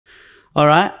All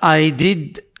right. I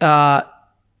did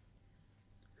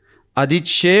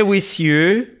share with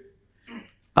you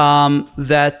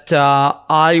that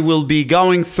I will be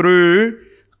going through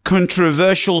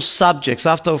controversial subjects.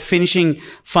 After finishing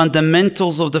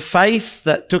fundamentals of the faith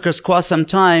that took us quite some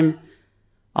time,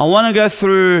 I want to go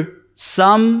through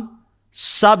some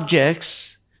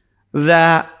subjects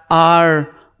that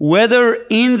are, whether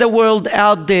in the world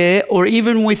out there or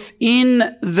even within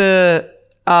the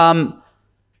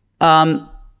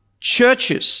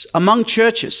churches, among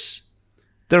churches,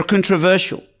 they're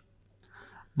controversial.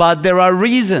 But there are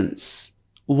reasons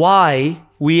why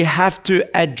we have to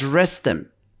address them.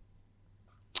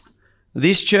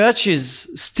 This church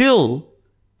is still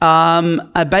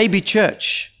a baby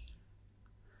church.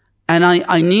 And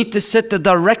I need to set the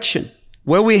direction.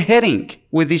 Where we're heading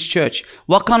with this church.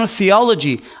 What kind of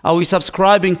theology are we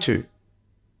subscribing to?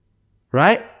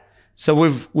 Right? So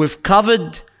we've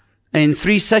covered in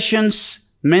 3 sessions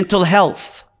mental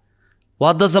health.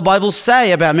 What does the Bible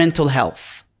say about mental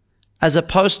health? As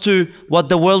opposed to what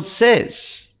the world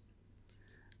says.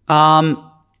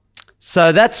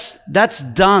 So that's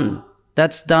done.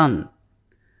 That's done.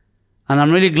 And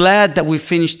I'm really glad that we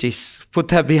finished this, put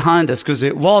that behind us, because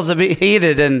it was a bit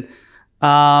heated, and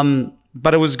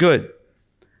but it was good.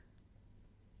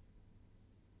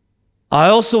 I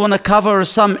also want to cover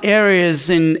some areas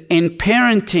in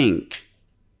parenting,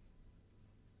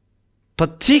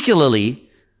 particularly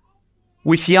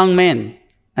with young men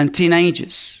and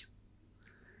teenagers.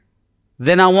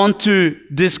 Then I want to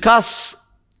discuss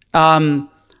a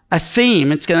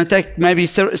theme. It's going to take maybe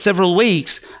several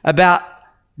weeks about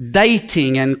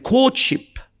dating and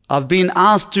courtship. I've been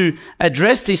asked to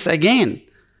address this again.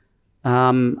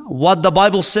 What the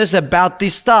Bible says about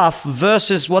this stuff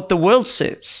versus what the world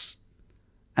says.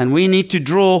 And we need to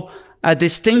draw a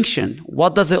distinction.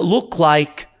 What does it look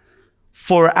like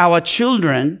for our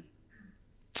children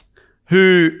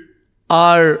who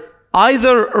are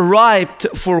either ripe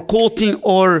for courting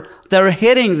or they're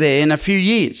heading there in a few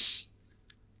years?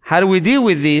 How do we deal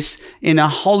with this in a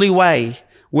holy way,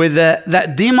 with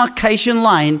that demarcation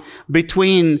line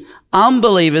between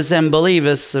unbelievers and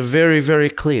believers are very, very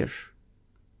clear,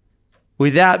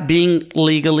 without being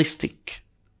legalistic?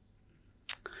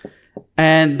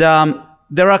 And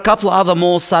there are a couple of other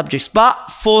more subjects.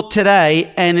 But for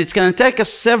today, and it's going to take us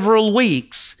several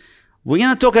weeks, we're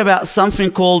going to talk about something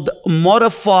called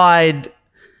modified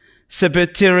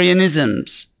Sabbatarianism.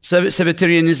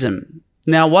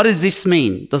 Now, what does this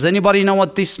mean? Does anybody know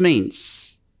what this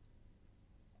means?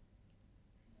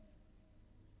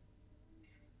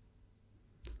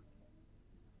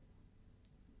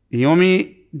 Do you want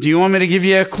me to give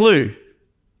you a clue?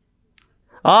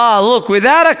 Look,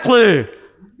 without a clue.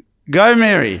 Go,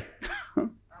 Mary.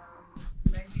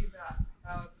 Maybe about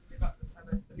how to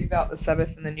live out the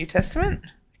Sabbath in the New Testament.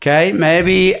 Okay,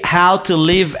 maybe how to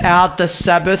live out the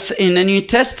Sabbath in the New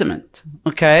Testament.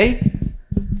 Okay.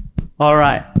 All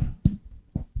right.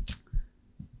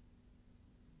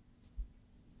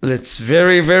 That's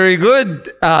very, very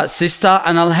good, sister.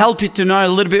 And I'll help you to know a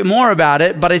little bit more about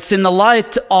it. But it's in the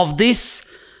light of this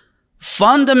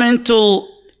fundamental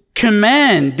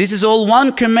command. This is all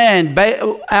one command.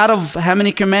 Out of how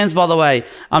many commands, by the way?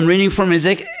 I'm reading from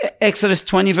Exodus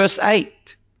 20, verse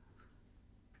 8.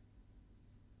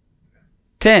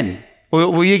 10.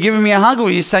 Were you giving me a hug or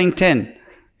were you saying 10?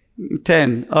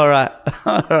 10. All right.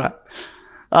 All right.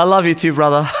 I love you too,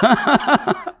 brother.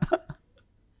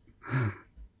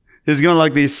 It's going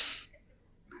like this.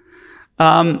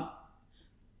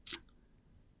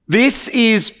 This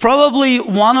is probably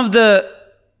one of the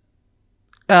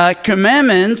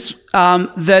commandments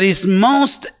that is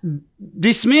most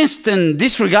dismissed and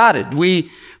disregarded.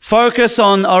 We focus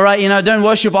on, all right, don't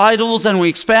worship idols, and we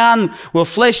expound, we'll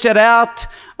flesh that out.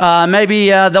 Maybe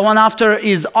the one after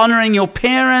is honoring your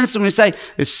parents, and we say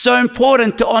it's so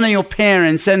important to honor your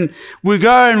parents. And we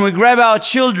go and we grab our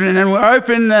children and we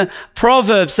open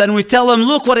Proverbs and we tell them,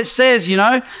 look what it says,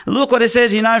 look what it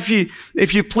says,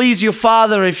 if you please your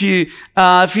father, if you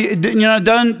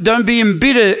don't be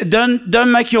embittered,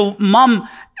 don't make your mum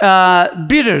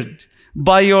bittered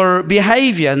by your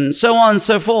behavior, and so on and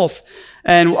so forth.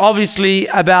 And obviously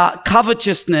about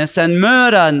covetousness and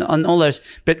murder and all those.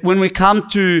 But when we come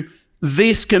to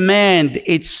this command,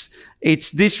 it's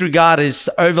disregarded, it's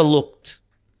overlooked.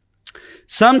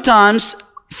 Sometimes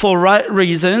for right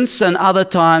reasons, and other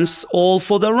times all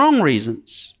for the wrong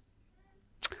reasons.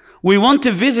 We want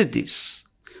to visit this.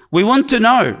 We want to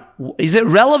know, is it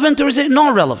relevant or is it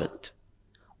not relevant?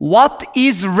 What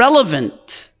is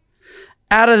relevant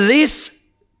out of this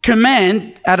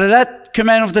command, out of that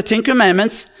command of the 10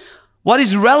 Commandments? what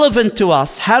is relevant to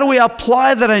us, how do we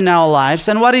apply that in our lives,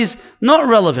 and what is not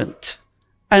relevant,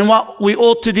 and what we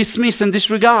ought to dismiss and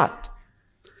disregard.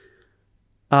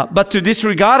 But to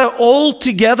disregard it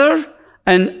altogether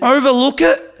and overlook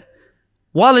it,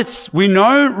 while it's, we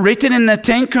know, written in the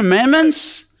Ten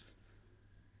Commandments,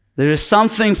 there is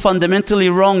something fundamentally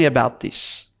wrong about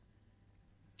this.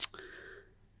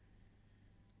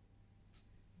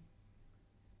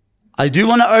 I do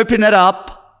want to open it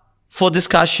up for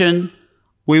discussion.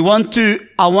 I want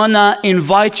to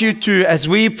invite you to, as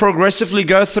we progressively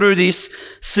go through this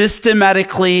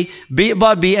systematically, bit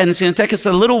by bit, and it's going to take us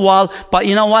a little while, but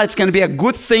you know what? It's going to be a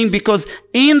good thing, because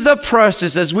in the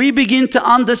process, as we begin to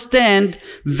understand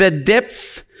the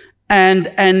depth and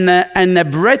the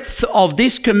breadth of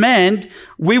this command,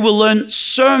 we will learn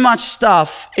so much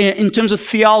stuff in terms of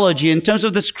theology, in terms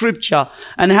of the scripture,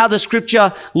 and how the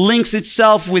scripture links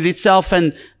itself with itself,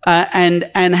 and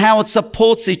how it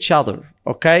supports each other.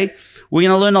 Okay? We're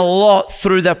going to learn a lot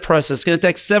through that process. It's going to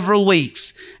take several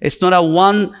weeks. It's not a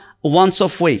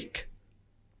once-off week.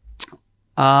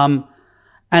 And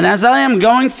as I am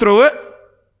going through it,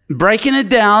 breaking it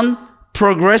down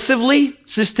progressively,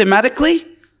 systematically,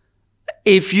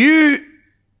 if you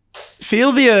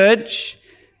feel the urge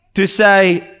to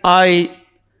say, I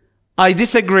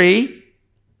disagree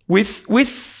with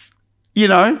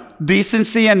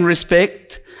decency and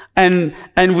respect, and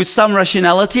with some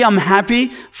rationality, I'm happy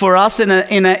for us in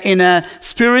a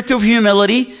spirit of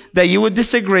humility that you would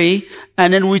disagree,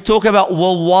 and then we talk about,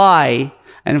 well, why?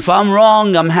 And if I'm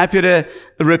wrong, I'm happy to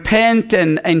repent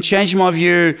and change my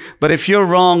view. But if you're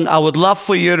wrong, I would love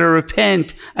for you to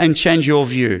repent and change your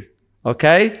view.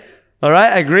 Okay? All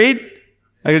right? Agreed?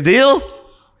 A deal?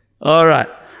 All right.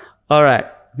 All right.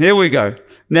 Here we go.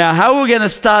 Now, how are we going to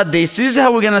start this? This is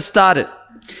how we're going to start it.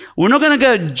 We're not going to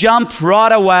go jump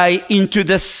right away into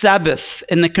the Sabbath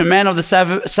and the command of the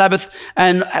Sabbath,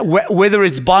 and whether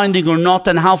it's binding or not,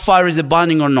 and how far is it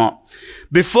binding or not.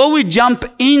 Before we jump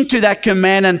into that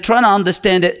command and try to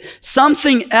understand it,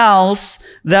 something else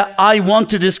that I want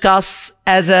to discuss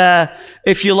as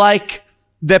if you like,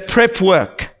 the prep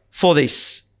work for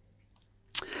this.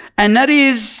 And that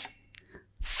is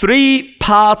 3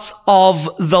 parts of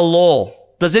the law.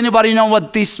 Does anybody know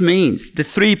what this means? The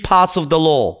 3 parts of the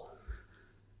law.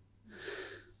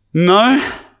 No?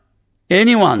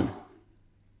 Anyone?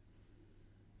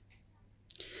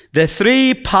 The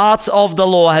 3 parts of the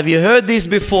law. Have you heard this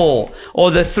before?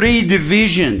 Or the 3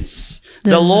 divisions.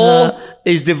 The law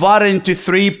is divided into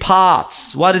 3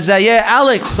 parts. What is that? Yeah,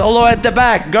 Alex, all the way at the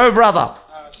back. Go, brother.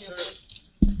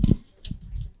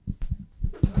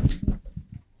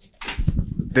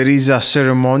 There is a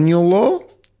ceremonial law.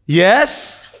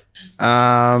 Yes.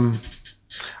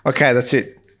 Okay, that's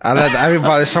it. I let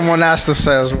everybody, someone else to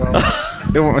say as well.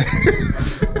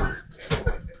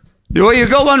 You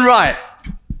got one right.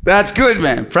 That's good,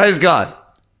 man. Praise God.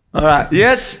 All right.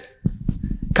 Yes.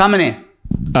 Coming in.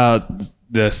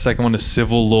 The second one is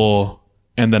civil law,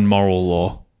 and then moral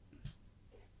law.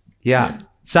 Yeah.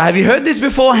 So have you heard this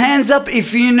before? Hands up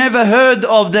if you never heard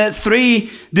of the 3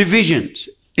 divisions.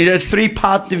 In a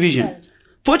 3-part division.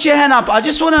 Put your hand up. I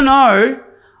just want to know.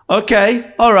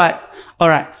 Okay. All right. All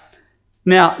right.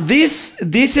 Now, this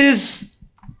is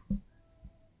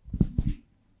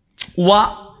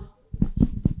what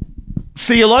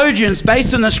theologians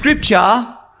based on the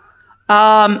scripture,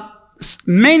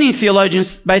 many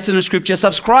theologians based on the scripture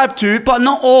subscribe to, but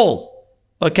not all.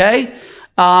 Okay?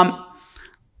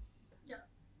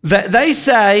 They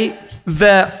say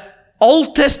the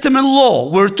Old Testament law.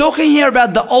 We're talking here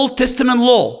about the Old Testament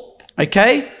law.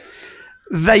 Okay?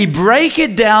 They break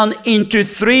it down into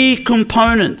 3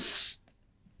 components.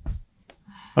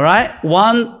 All right?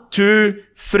 1, 2,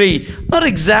 3. Not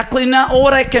exactly in that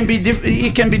order. It can be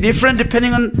different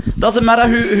depending on, doesn't matter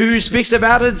who speaks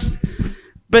about it.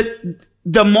 But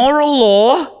the moral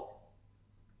law,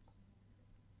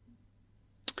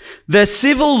 the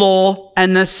civil law,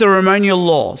 and the ceremonial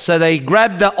law. So they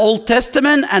grab the Old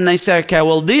Testament and they say, okay,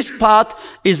 well, this part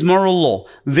is moral law,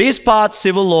 this part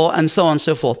civil law, and so on and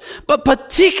so forth. But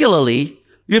particularly,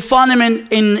 you find them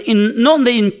in not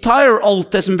the entire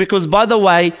Old Testament, because, by the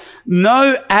way,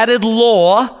 no added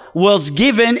law was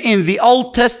given in the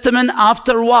Old Testament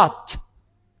after what?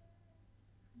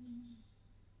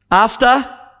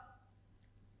 After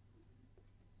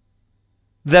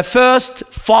the first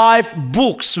 5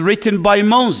 books written by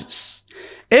Moses.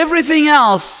 Everything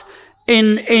else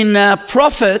in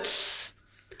prophets,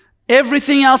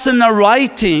 everything else in the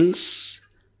writings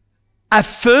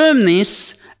affirm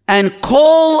this and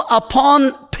call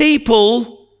upon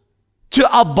people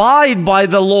to abide by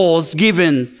the laws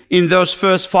given in those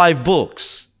first 5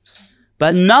 books.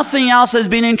 But nothing else has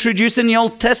been introduced in the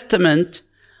Old Testament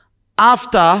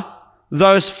after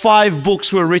those 5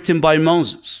 books were written by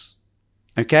Moses.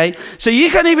 Okay? So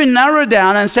you can even narrow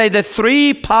down and say the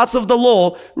 3 parts of the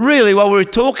law, really what we're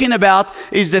talking about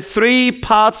is the 3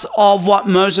 parts of what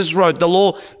Moses wrote, the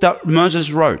law that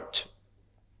Moses wrote.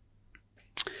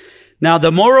 Now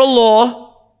the moral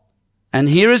law, and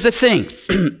here is the thing,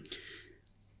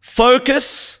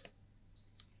 focus,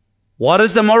 what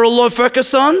does the moral law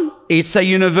focus on? It's a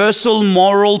universal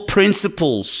moral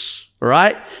principles,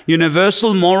 right?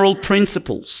 Universal moral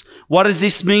principles. What does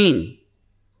this mean?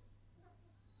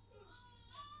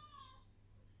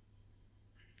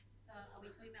 So are we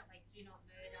talking about like do not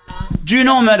murder? Do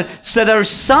not murder. So they're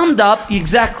summed up,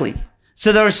 exactly.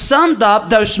 So they're summed up,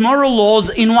 those moral laws,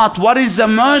 in what? What is the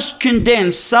most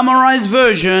condensed, summarized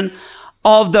version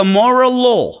of the moral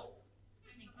law?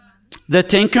 The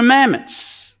 10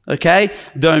 Commandments. Okay?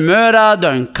 Don't murder,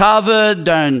 don't covet,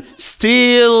 don't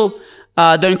steal,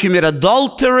 don't commit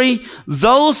adultery.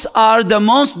 Those are the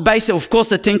most basic. Of course,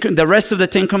 the rest of the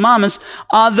 10 Commandments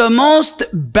are the most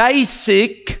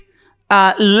basic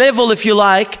level, if you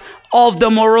like, of the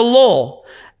moral law.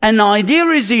 And the idea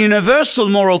is a universal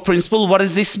moral principle. What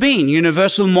does this mean?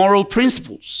 Universal moral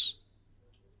principles.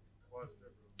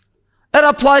 That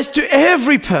applies to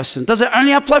every person. Does it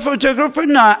only apply to a group?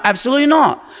 No, absolutely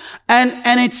not.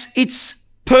 And it's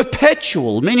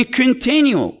perpetual, meaning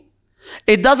continual.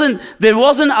 There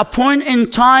wasn't a point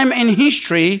in time in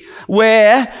history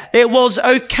where it was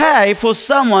okay for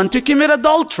someone to commit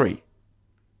adultery.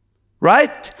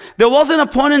 Right? There wasn't a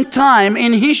point in time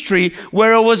in history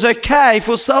where it was okay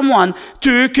for someone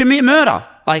to commit murder,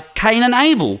 like Cain and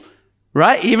Abel.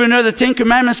 Right? Even though the 10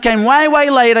 Commandments came way, way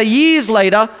later, years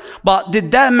later, but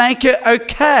did that make it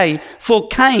okay for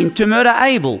Cain to murder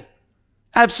Abel?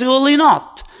 Absolutely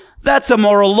not. That's a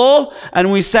moral law,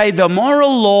 and we say the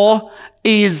moral law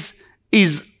it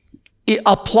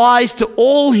applies to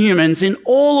all humans in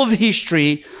all of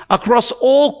history, across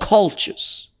all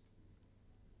cultures.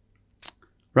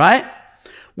 Right?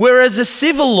 Whereas the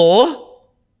civil law,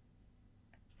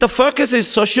 the focus is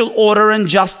social order and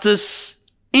justice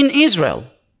in Israel.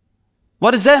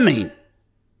 What does that mean?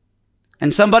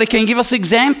 And somebody can give us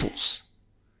examples.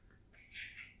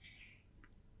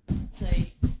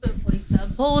 Say, for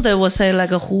example, they will say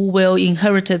like who will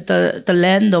inherit the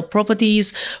land or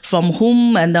properties from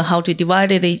whom, and how to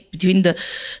divide it between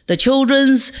the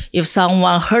children's. If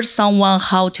someone hurts someone,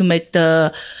 how to make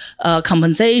the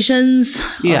compensations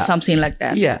or something like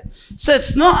that. Yeah. So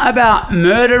it's not about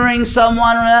murdering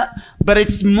someone, but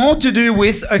it's more to do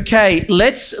with, okay,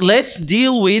 let's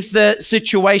deal with the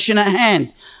situation at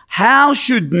hand. How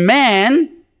should man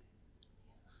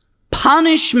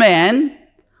punish man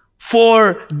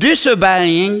for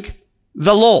disobeying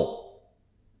the law?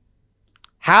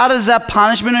 How does that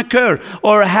punishment occur?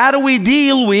 Or how do we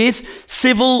deal with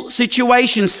civil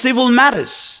situations, civil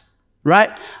matters?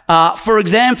 Right? For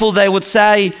example, they would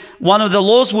say one of the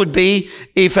laws would be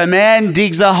if a man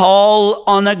digs a hole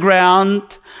on the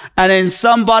ground and then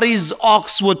somebody's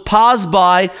ox would pass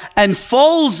by and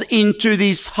falls into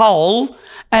this hole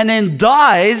and then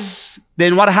dies,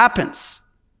 then what happens?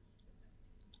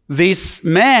 This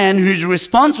man who's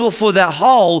responsible for that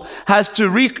hole has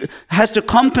to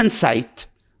compensate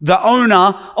the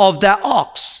owner of that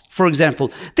ox, for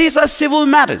example. These are civil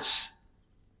matters.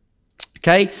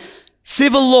 Okay?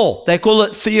 Civil law, they call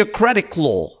it theocratic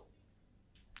law.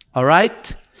 All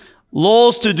right?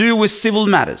 Laws to do with civil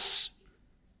matters.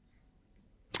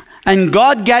 And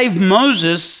God gave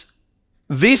Moses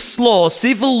this law,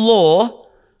 civil law,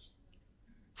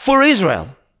 for Israel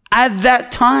at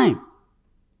that time.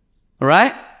 All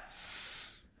right?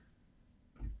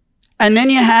 And then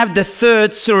you have the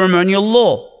third ceremonial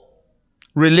law,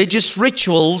 religious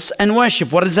rituals and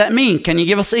worship. What does that mean? Can you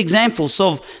give us examples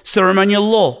of ceremonial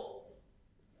law?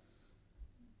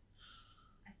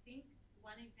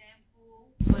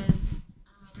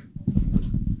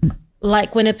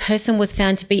 Like when a person was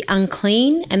found to be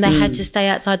unclean and they had to stay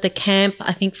outside the camp,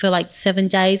 I think for like 7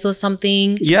 days or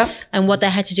something. Yeah. And what they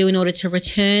had to do in order to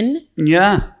return.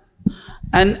 Yeah.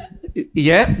 And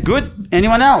yeah, good.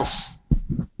 Anyone else?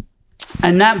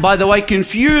 And that, by the way,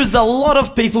 confused a lot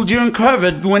of people during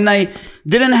COVID when they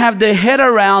didn't have their head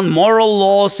around moral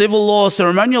law, civil law,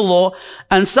 ceremonial law.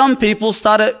 And some people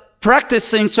started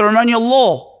practicing ceremonial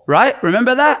law, right?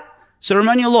 Remember that?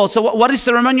 Ceremonial law. So what is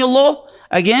ceremonial law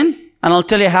again? And I'll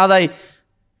tell you how they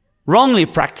wrongly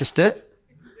practiced it.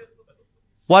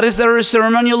 What is the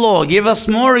ceremonial law? Give us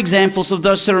more examples of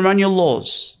those ceremonial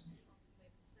laws.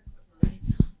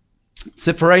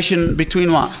 Separation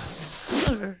between what?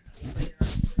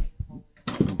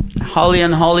 holy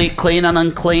and holy, clean and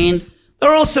unclean.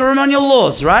 They're all ceremonial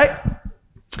laws, right?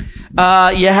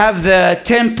 You have the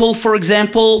temple, for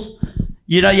example.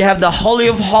 You have the Holy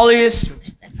of Holies.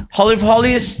 Holy of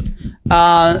Holies.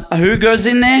 Who goes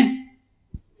in there?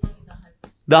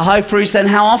 The high priest. And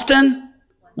how often?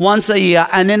 Once a year.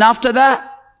 And then after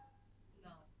that?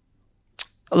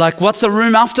 Like, what's the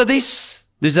room after this?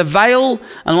 There's a veil.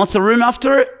 And what's the room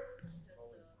after it?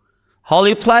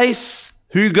 Holy place.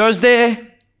 Who goes there?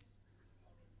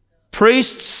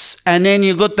 Priests. And then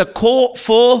you got the court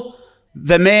for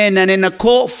the men, and in the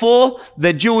court for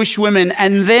the Jewish women,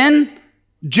 and then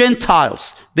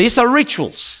Gentiles. These are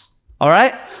rituals. All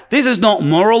right? This is not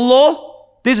moral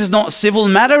law. This is not civil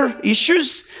matter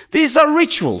issues. These are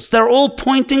rituals. They're all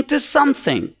pointing to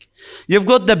something. You've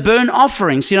got the burnt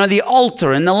offerings, the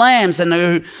altar and the lambs, and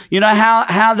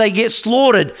how they get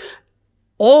slaughtered.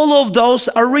 All of those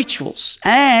are rituals.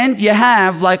 And you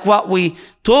have, like what we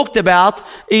talked about,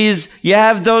 is you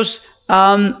have those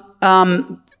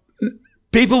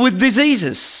people with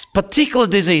diseases, particular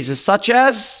diseases, such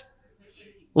as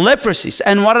leprosy.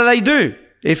 And what do?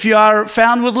 If you are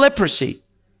found with leprosy,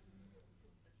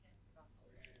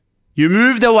 you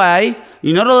moved away,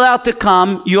 you're not allowed to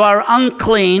come, you are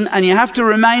unclean, and you have to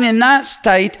remain in that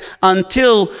state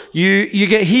until you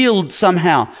get healed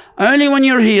somehow. Only when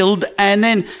you're healed, and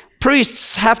then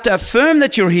priests have to affirm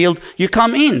that you're healed, you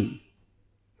come in.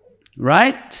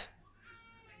 Right?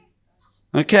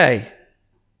 Okay.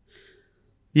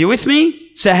 You with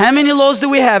me? So how many laws do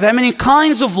we have? How many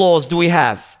kinds of laws do we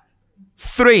have?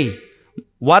 3.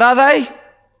 What are they?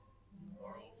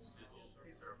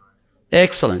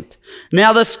 Excellent.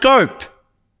 Now the scope.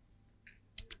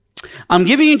 I'm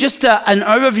giving you just an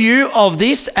overview of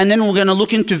this, and then we're going to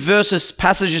look into verses,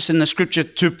 passages in the scripture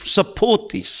to support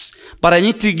this. But I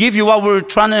need to give you what we're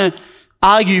trying to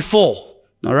argue for.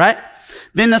 All right?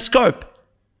 Then the scope.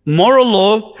 Moral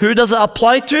law, who does it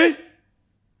apply to?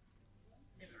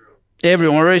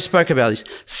 Everyone. We already spoke about this.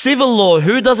 Civil law,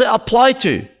 who does it apply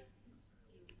to?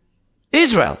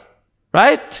 Israel.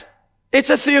 Right? It's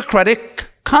a theocratic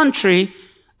country,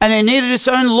 and it needed its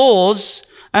own laws,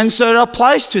 and so it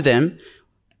applies to them.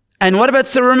 And what about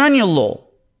ceremonial law?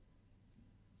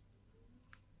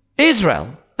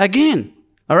 Israel, again.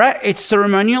 All right? It's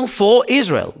ceremonial for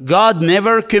Israel. God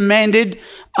never commanded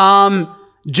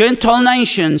Gentile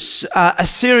nations,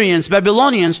 Assyrians,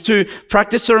 Babylonians, to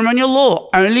practice ceremonial law,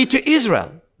 only to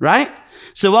Israel, right?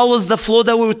 So what was the flaw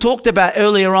that we talked about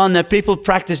earlier on that people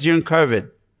practiced during COVID?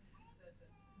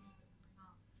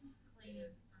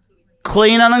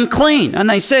 Clean and unclean. And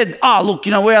they said, look,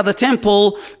 we are the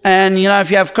temple, and, if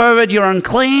you have COVID, you're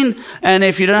unclean, and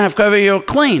if you don't have COVID, you're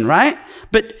clean, right?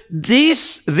 But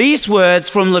these words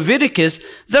from Leviticus,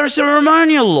 they're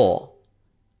ceremonial law.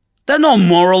 They're not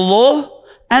moral law.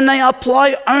 And they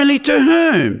apply only to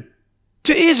whom?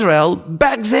 To Israel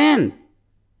back then.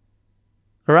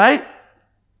 Right?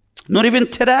 Not even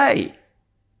today.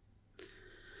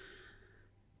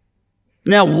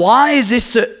 Now, why is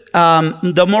this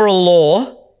the moral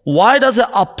law? Why does it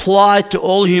apply to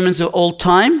all humans of all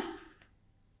time?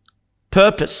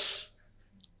 Purpose.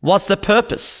 What's the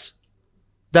purpose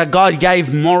that God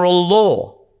gave moral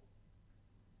law?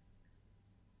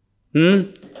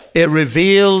 It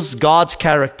reveals God's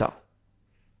character.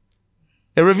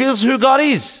 It reveals who God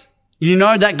is. You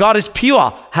know that God is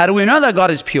pure. How do we know that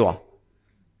God is pure?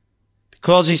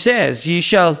 Because he says, "Ye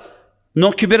shall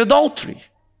not commit adultery."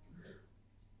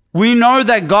 We know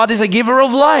that God is a giver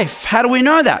of life. How do we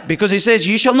know that? Because he says,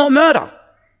 "You shall not murder."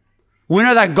 We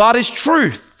know that God is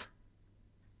truth.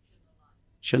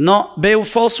 Shall not bear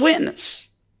false witness.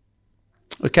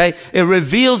 Okay, it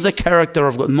reveals the character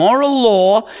of God. Moral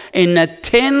law in the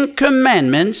 10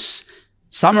 Commandments,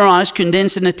 summarized,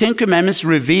 condensed in the 10 Commandments,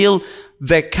 reveal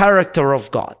the character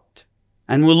of God.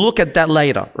 And we'll look at that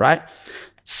later, right?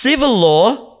 Civil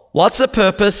law, what's the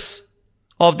purpose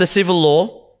of the civil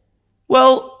law?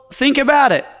 Well, think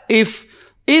about it. If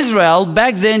Israel,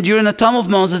 back then during the time of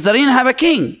Moses, they didn't have a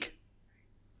king.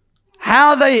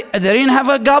 They didn't have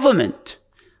a government.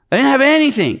 They didn't have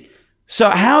anything. So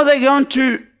how are they going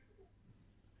to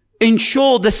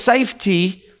ensure the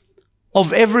safety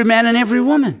of every man and every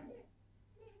woman?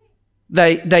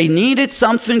 They needed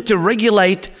something to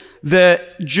regulate the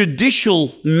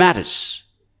judicial matters.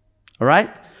 All right?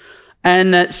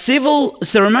 And civil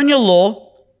ceremonial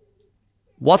law,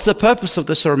 what's the purpose of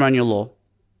the ceremonial law?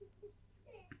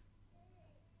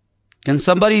 Can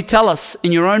somebody tell us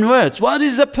in your own words, what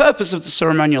is the purpose of the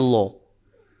ceremonial law?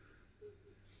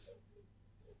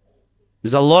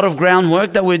 There's a lot of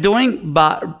groundwork that we're doing,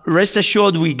 but rest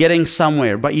assured we're getting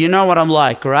somewhere. But you know what I'm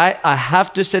like, right? I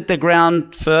have to set the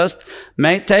ground first,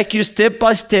 take you step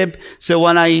by step, so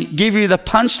when I give you the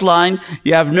punchline,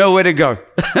 you have nowhere to go.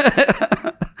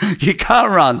 You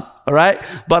can't run, all right?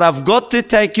 But I've got to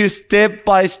take you step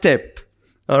by step,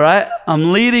 all right?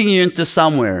 I'm leading you into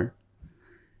somewhere.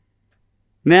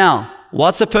 Now,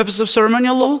 what's the purpose of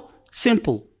ceremonial law?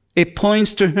 Simple. It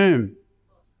points to whom?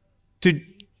 To,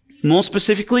 more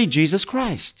specifically, Jesus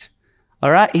Christ. All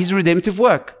right? His redemptive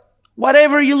work.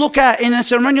 Whatever you look at in a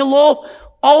ceremonial law,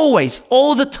 always,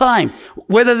 all the time,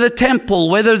 whether the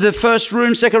temple, whether the first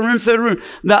room, second room, third room,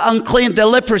 the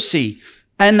leprosy,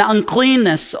 and the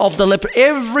uncleanness of the leper,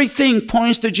 everything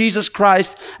points to Jesus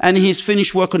Christ and his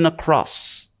finished work on the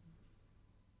cross.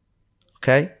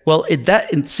 Okay? Well,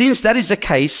 since that is the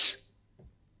case,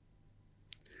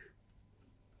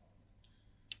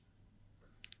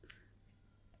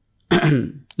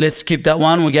 let's keep that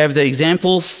one. We gave the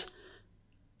examples.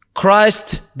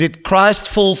 Did Christ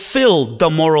fulfill the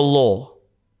moral law?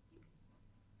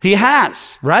 He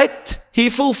has, right? He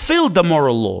fulfilled the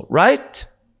moral law, right?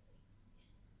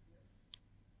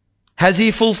 Has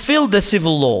he fulfilled the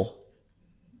civil law?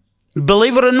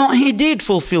 Believe it or not, he did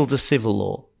fulfill the civil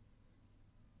law.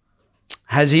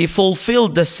 Has he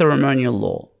fulfilled the ceremonial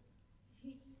law?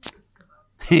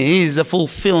 He is the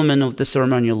fulfillment of the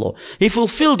ceremonial law. He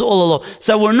fulfilled all the law.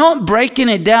 So we're not breaking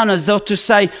it down as though to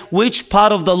say which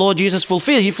part of the law Jesus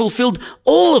fulfilled. He fulfilled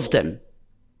all of them.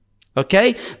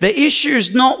 Okay? The issue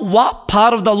is not what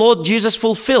part of the law Jesus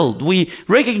fulfilled. We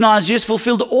recognize Jesus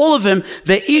fulfilled all of them.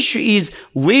 The issue is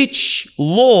which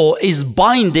law is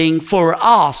binding for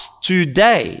us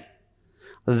today.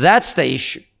 That's the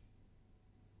issue.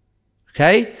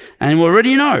 Okay? And we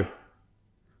already know.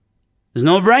 There's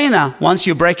no brainer, once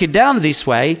you break it down this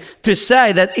way, to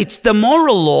say that it's the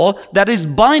moral law that is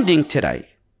binding today.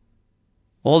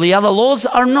 All the other laws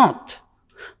are not.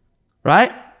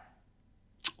 Right?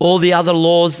 All the other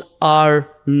laws are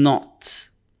not.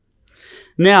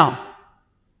 Now,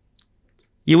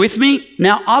 you with me?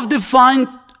 Now, I've defined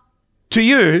to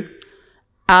you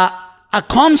a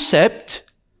concept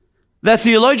that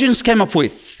theologians came up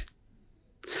with.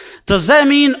 Does that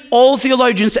mean all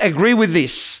theologians agree with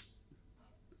this?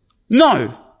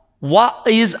 No. What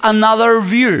is another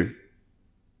view?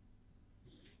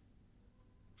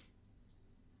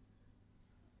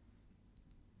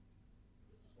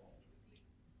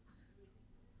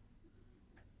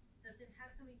 Does it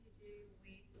have something to do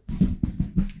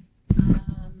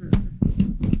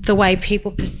with the way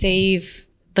people perceive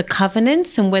the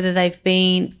covenants and whether they've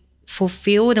been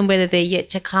fulfilled and whether they're yet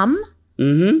to come?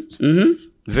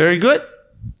 Very good.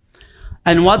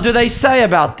 And what do they say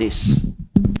about this?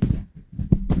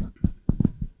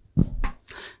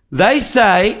 They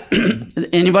say,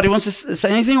 anybody wants to say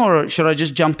anything, or should I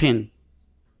just jump in?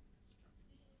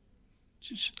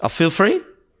 Feel free.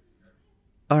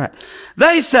 All right.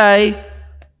 They say,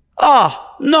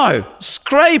 no,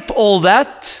 scrape all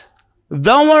that.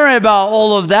 Don't worry about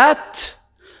all of that.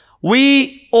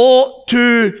 We ought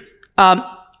to,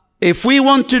 if we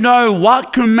want to know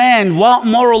what command, what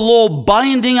moral law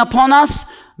binding upon us,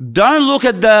 don't look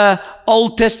at the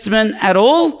Old Testament at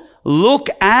all. Look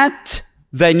at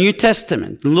the New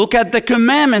Testament. Look at the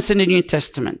commandments in the New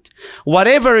Testament.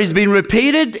 Whatever is being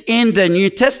repeated in the New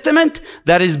Testament,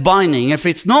 that is binding. If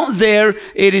it's not there,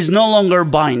 it is no longer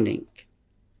binding.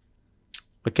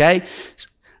 Okay?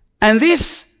 And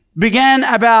this began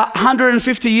about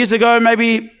 150 years ago,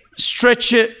 maybe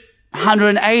stretch it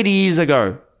 180 years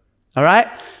ago. All right?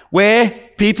 Where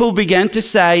people began to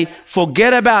say,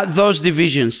 forget about those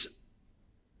divisions.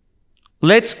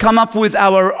 Let's come up with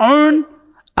our own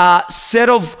set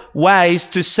of ways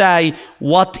to say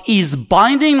what is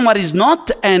binding, what is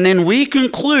not, and then we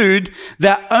conclude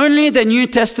that only the New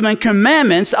Testament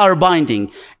commandments are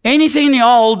binding. Anything in the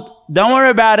Old, don't worry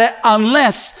about it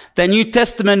unless the New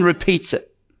Testament repeats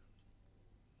it.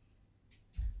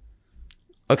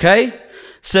 Okay?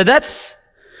 So that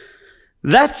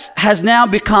has now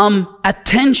become a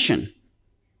tension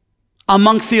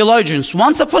among theologians.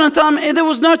 Once upon a time, there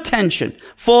was no tension.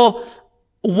 For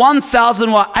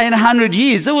 1,800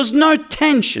 years, there was no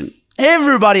tension.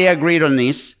 Everybody agreed on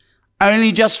this.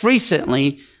 Only just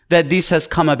recently that this has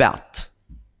come about.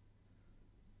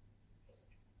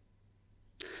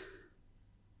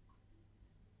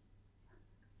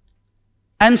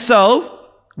 And so,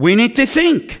 we need to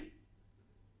think.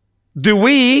 Do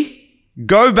we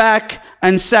go back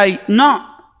and say, no,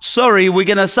 sorry, we're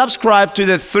going to subscribe to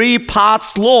the 3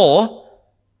 parts law?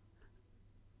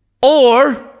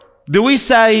 Or do we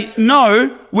say,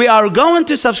 no, we are going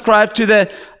to subscribe to the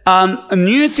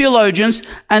new theologians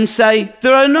and say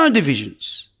there are no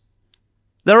divisions.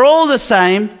 They're all the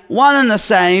same, one and the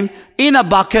same, in a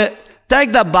bucket.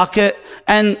 Take that bucket,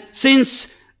 and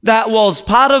since that was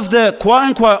part of the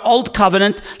quote-unquote Old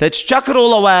Covenant, let's chuck it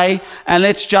all away and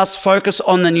let's just focus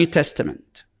on the New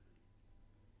Testament.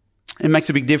 It makes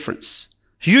a big difference.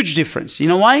 Huge difference. You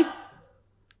know why?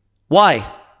 Why?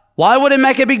 Why would it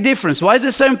make a big difference? Why is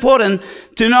it so important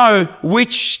to know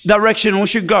which direction we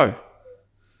should go?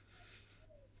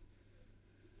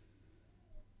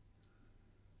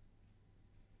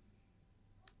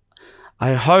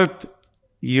 I hope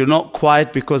you're not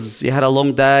quiet because you had a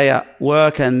long day at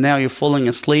work and now you're falling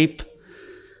asleep.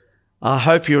 I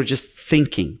hope you're just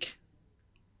thinking.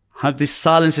 I hope this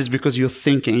silence is because you're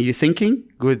thinking. Are you thinking?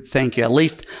 Good, thank you. At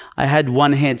least I had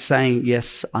one head saying,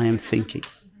 yes, I am thinking.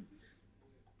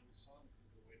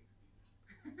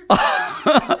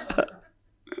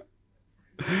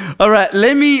 All right,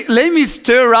 let me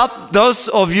stir up those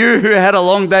of you who had a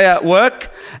long day at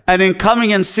work and then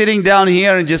coming and sitting down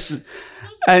here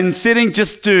and sitting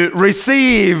just to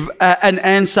receive an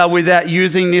answer without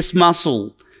using this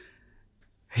muscle.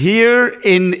 Here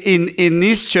in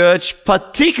this church,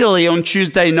 particularly on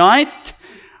Tuesday night,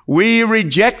 we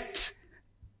reject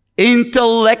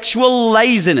intellectual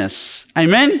laziness.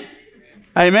 Amen?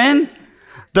 Amen?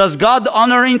 Does God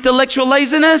honor intellectual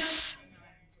laziness?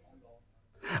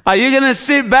 Are you going to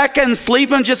sit back and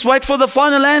sleep and just wait for the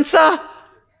final answer?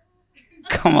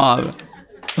 Come on.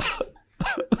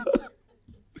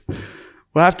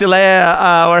 We'll have to lay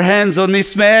our hands on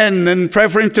this man and pray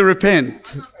for him to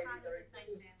repent.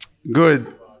 Good.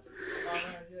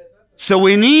 So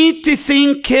we need to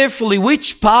think carefully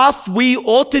which path we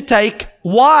ought to take.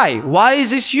 Why? Why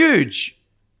is this huge?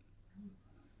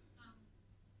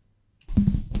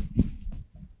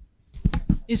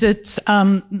 Is it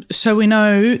so we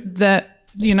know that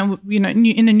in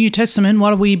the New Testament,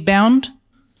 what are we bound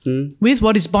with?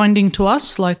 What is binding to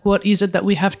us? Like, what is it that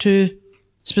we have to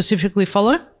specifically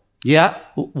follow? Yeah,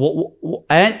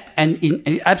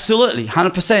 and absolutely,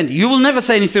 100%. You will never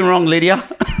say anything wrong, Lydia.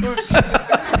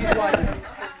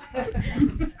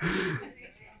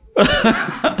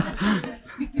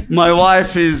 My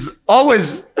wife is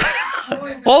always,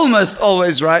 almost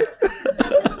always right.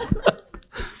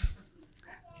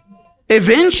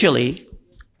 Eventually,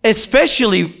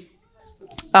 especially,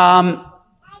 well,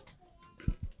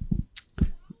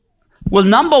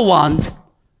 number one,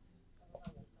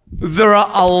 there are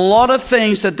a lot of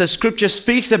things that the scripture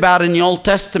speaks about in the Old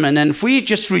Testament, and if we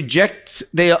just reject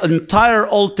the entire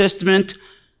Old Testament,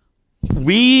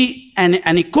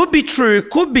 and it could be true,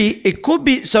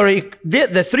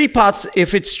 the three parts,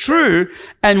 if it's true,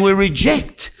 and we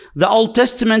reject the Old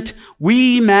Testament,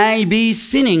 we may be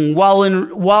sinning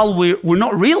while we're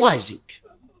not realizing.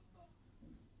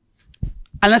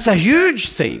 And that's a huge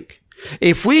thing.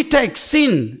 If we take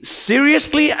sin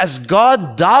seriously, as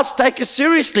God does take it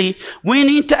seriously, we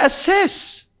need to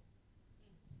assess.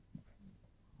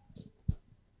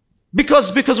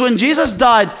 Because when Jesus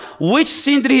died, which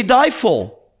sin did he die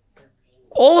for?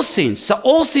 All sins. So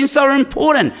all sins are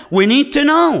important. We need to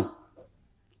know.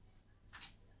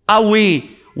 Are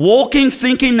we walking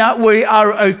thinking that we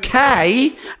are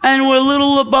okay and we're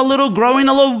little by little growing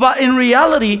a little, but in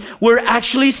reality, we're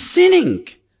actually sinning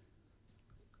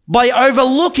by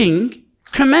overlooking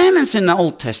commandments in the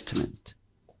Old Testament?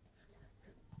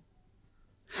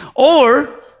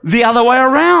 Or the other way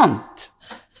around.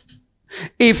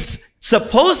 If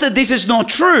suppose that this is not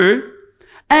true,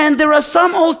 and there are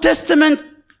some Old Testament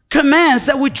commands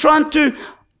that we're trying to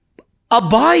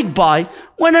abide by,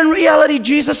 when in reality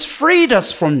Jesus freed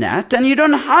us from that, and you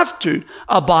don't have to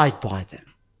abide by them.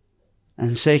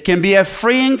 And so it can be a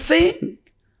freeing thing.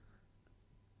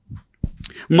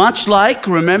 Much like,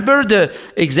 remember the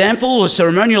example of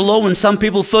ceremonial law when some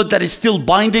people thought that it's still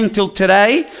binding till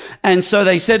today. And so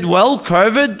they said, well,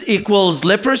 COVID equals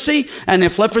leprosy. And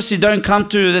if leprosy don't come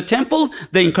to the temple,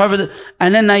 then COVID,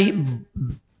 and then they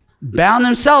bound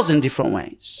themselves in different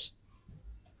ways.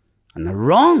 And they're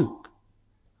wrong.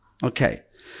 Okay.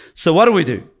 So what do we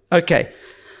do? Okay.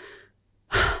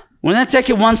 We're going to take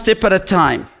it one step at a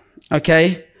time.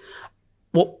 Okay.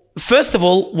 Well, first of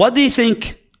all, what do you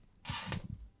think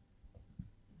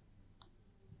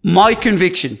my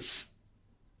convictions?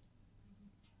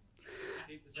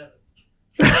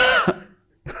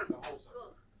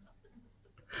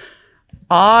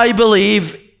 I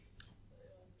believe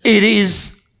it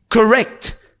is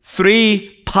correct.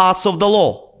 3 parts of the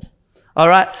law. All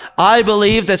right. I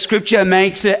believe that scripture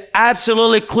makes it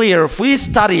absolutely clear. If we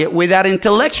study it without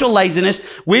intellectual laziness,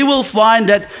 we will find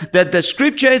that the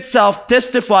scripture itself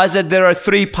testifies that there are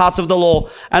three parts of the law.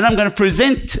 And I'm going to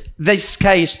present this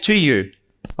case to you.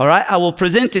 All right. I will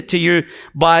present it to you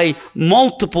by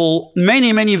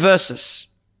many verses.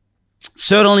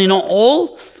 Certainly not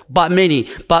all, but many.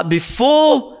 But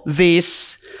before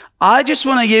this, I just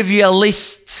want to give you a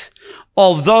list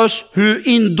of those who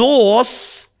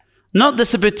endorse not the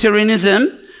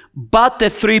Sabbatarianism, but the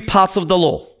three parts of the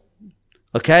law.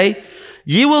 Okay?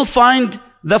 You will find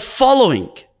the following.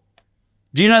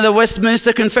 Do you know the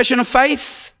Westminster Confession of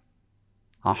Faith?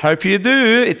 I hope you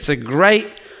do. It's a great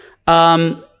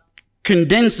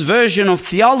condensed version of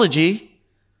theology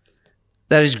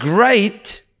that is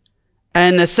great.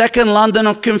 And the Second London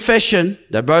of Confession,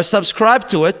 they both subscribe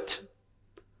to it.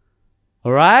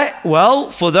 All right.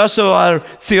 Well, for those who are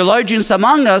theologians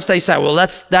among us, they say, well,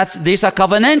 these are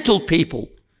covenantal people.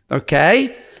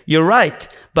 Okay. You're right.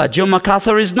 But John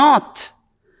MacArthur is not.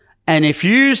 And if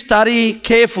you study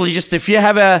carefully, just if you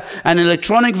have an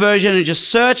electronic version and just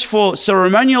search for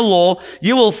ceremonial law,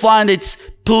 you will find it's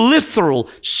plethora,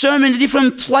 so many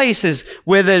different places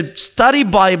where the study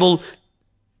Bible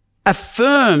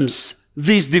affirms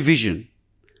this division.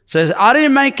 Says, I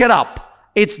didn't make it up.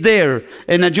 It's there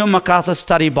in the John MacArthur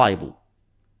Study Bible.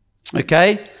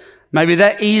 Okay? Maybe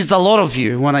that eased a lot of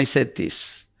you when I said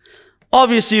this.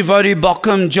 Obviously, Vodi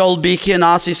Bockham, Joel Beakey, and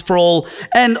R.C. Sproul,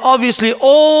 and obviously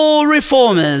all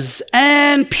reformers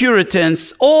and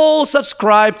Puritans all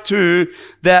subscribe to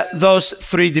those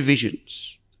three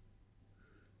divisions.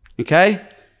 Okay?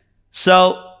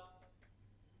 So,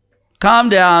 calm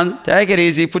down, take it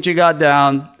easy, put your guard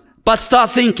down. But start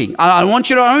thinking. I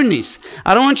want you to own this.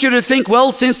 I don't want you to think,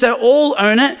 well, since they all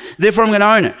own it, therefore I'm going to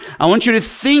own it. I want you to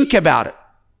think about it.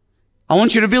 I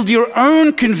want you to build your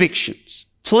own convictions.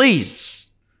 Please.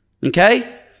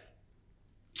 Okay?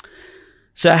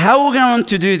 So how are we going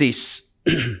to do this?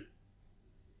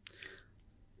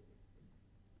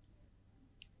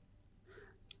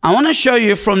 I want to show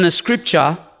you from the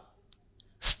scripture,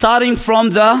 starting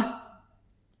from the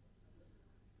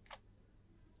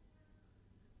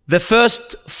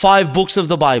first 5 books of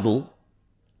the Bible,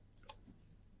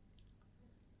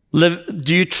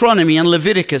 Deuteronomy and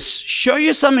Leviticus, show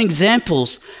you some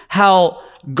examples how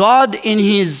God in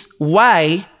his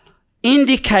way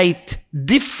indicate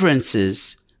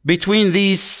differences between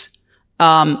these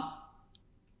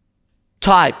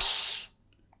types.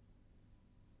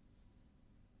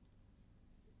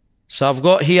 So I've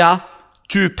got here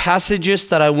 2 passages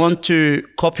that I want to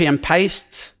copy and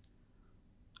paste.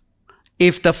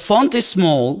 If the font is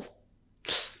small,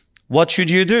 what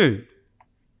should you do?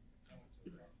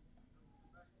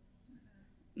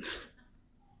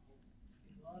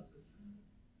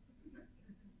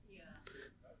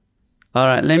 All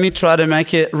right, let me try to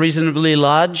make it reasonably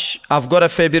large. I've got a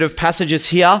fair bit of passages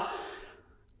here.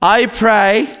 I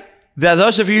pray that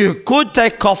those of you who could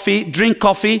take coffee, drink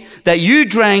coffee, that you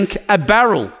drank a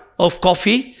barrel of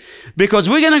coffee, because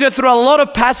we're going to go through a lot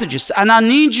of passages, and I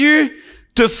need you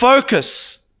to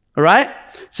focus, all right?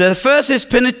 So the first is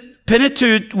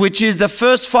Pentateuch, which is the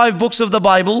first 5 books of the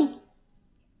Bible.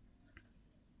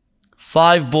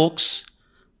 5 books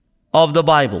of the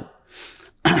Bible.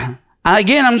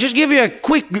 Again, I'm just giving you a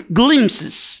quick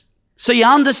glimpses so you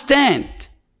understand.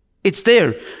 It's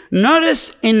there.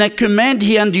 Notice in the command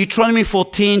here in Deuteronomy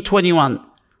 14:21.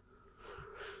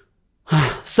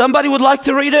 Somebody would like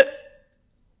to read it?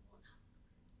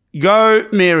 Go,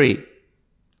 Mary.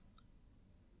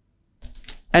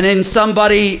 And then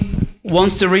somebody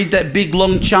wants to read that big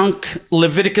long chunk,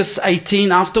 Leviticus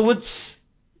 18 afterwards.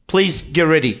 Please get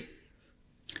ready.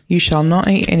 You shall not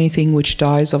eat anything which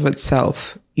dies of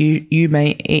itself. You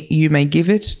may give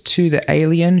it to the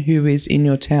alien who is in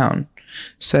your town,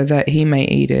 so that he may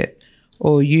eat it,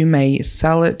 or you may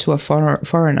sell it to a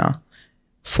foreigner.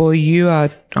 For you are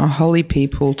a holy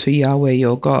people to Yahweh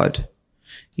your God.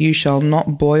 You shall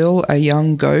not boil a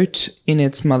young goat in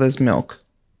its mother's milk.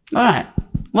 All right.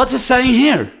 What's it saying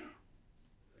here?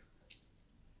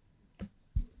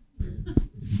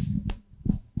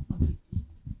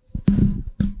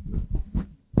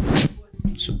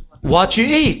 What you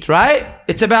eat, right?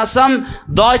 It's about some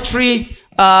dietary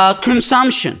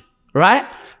consumption, right?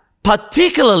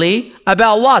 Particularly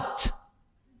about what?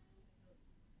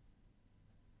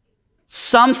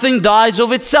 Something dies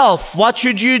of itself. What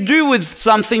should you do with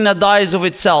something that dies of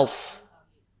itself?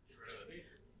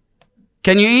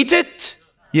 Can you eat it?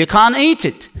 You can't eat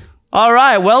it. All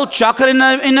right, well, chuck it in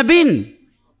a bin.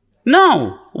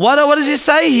 No. What does it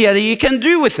say here that you can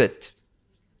do with it?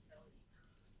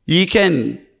 You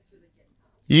can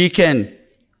You can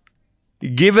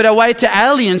give it away to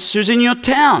aliens who's in your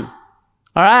town.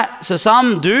 All right? So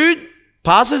some dude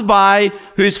passes by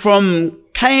who's from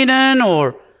Canaan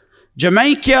or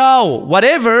Jamaica or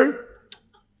whatever,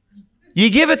 you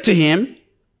give it to him.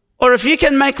 Or if you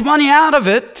can make money out of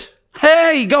it,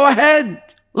 hey, go ahead.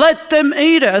 Let them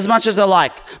eat it as much as they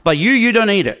like. But you don't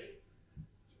eat it.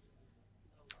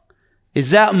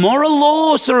 Is that moral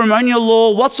law or ceremonial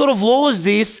law? What sort of law is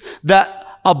this that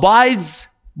abides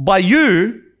by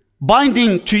you,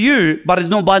 binding to you, but is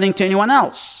not binding to anyone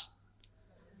else?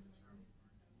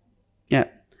 Yeah.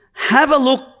 Have a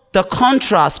look, the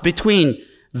contrast between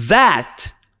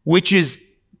that, which is,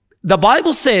 the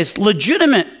Bible says,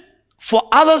 legitimate for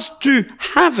others to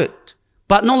have it,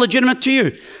 but not legitimate to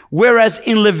you. Whereas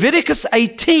in Leviticus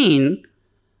 18,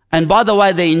 and by the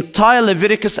way, the entire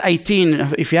Leviticus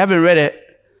 18, if you haven't read it,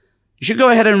 you should go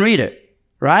ahead and read it,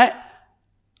 right?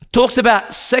 It talks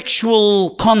about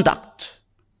sexual conduct.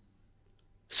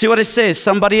 See what it says,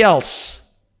 somebody else.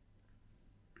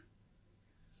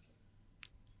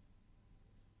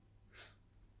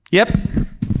 Yep.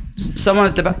 Someone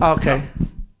at the back. Oh, okay.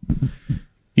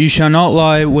 You shall not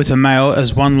lie with a male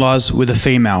as one lies with a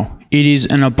female. It is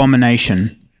an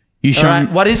abomination. You shall. All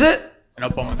right. What is it? An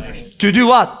abomination. To do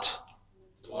what?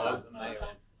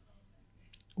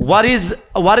 What is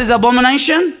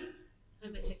abomination?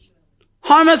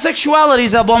 Homosexuality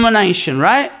is abomination,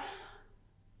 right?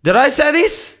 Did I say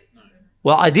this? No.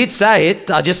 Well, I did say it.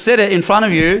 I just said it in front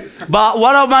of you. But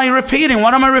what am I repeating?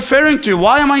 What am I referring to?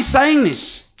 Why am I saying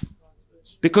this?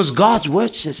 Because God's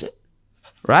word says it,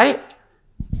 right?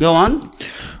 Go on.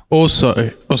 Also,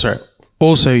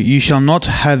 you shall not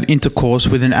have intercourse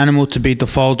with an animal to be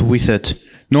defiled with it,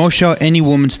 nor shall any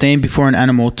woman stand before an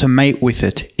animal to mate with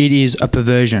it. It is a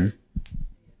perversion.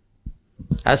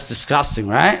 That's disgusting,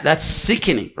 right? That's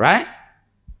sickening, right?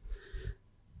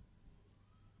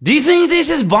 Do you think this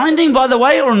is binding, by the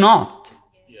way, or not?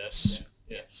 Yes.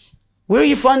 Yes. Where do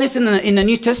you find this in the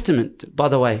New Testament, by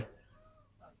the way?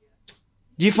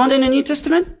 Do you find it in the New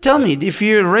Testament? Tell me. If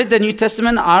you read the New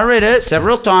Testament, I read it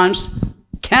several times,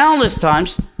 countless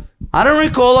times. I don't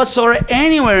recall I saw it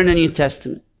anywhere in the New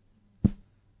Testament.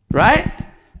 Right?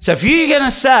 So if you're going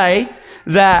to say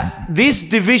that this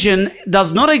division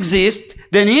does not exist,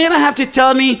 then you're going to have to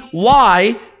tell me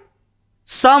why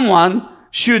someone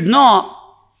should not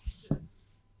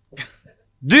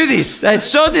do this. It's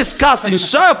so disgusting,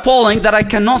 so appalling that I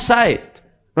cannot say it.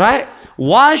 Right?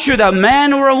 Why should a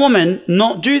man or a woman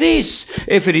not do this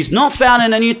if it is not found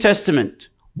in the New Testament?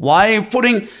 Why are you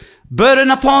putting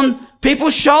burden upon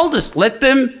people's shoulders? Let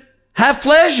them have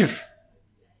pleasure.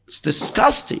 It's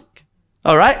disgusting.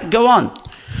 All right, go on.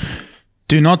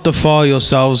 Do not defile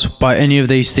yourselves by any of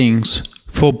these things,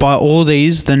 for by all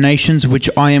these the nations which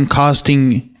I am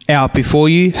casting out before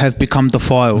you have become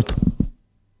defiled.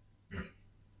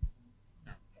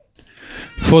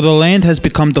 For the land has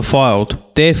become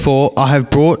defiled, therefore I have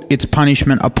brought its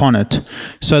punishment upon it.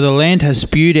 So the land has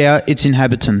spewed out its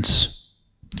inhabitants.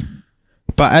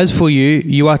 But as for you,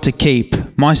 you are to keep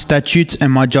my statutes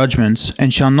and my judgments,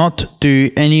 and shall not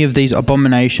do any of these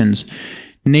abominations,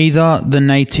 neither the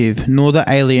native nor the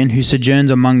alien who sojourns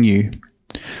among you.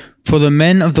 For the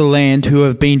men of the land who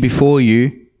have been before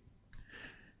you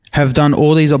have done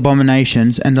all these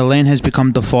abominations, and the land has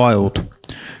become defiled,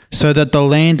 so that the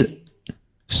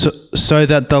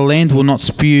land will not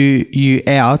spew you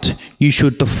out. You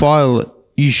should defile it.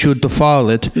 You should defile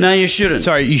it. No, you shouldn't.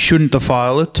 Sorry, you shouldn't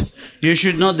defile it. You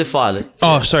should not defile it.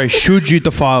 Oh, sorry. Should you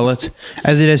defile it,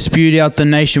 as it has spewed out the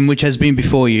nation which has been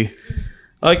before you?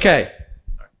 Okay.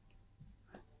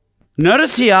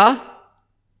 Notice here,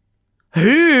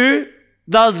 who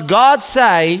does God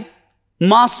say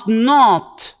must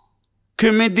not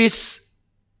commit this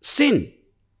sin?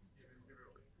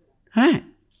 Right.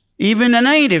 Even the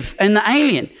native and the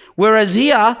alien. Whereas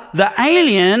here, the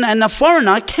alien and the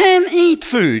foreigner can eat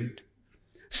food.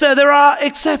 So there are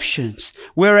exceptions.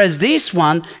 Whereas this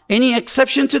one, any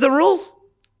exception to the rule?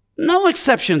 No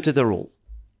exception to the rule.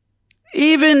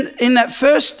 Even in that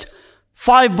first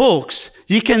 5 books,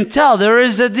 you can tell there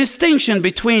is a distinction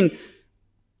between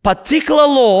particular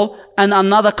law and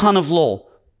another kind of law.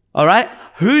 All right?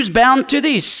 Who's bound to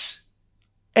this?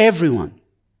 Everyone.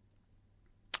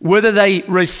 Whether they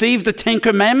receive the 10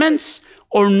 Commandments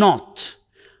or not.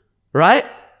 Right?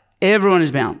 Everyone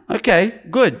is bound. Okay,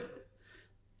 good.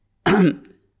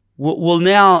 Well,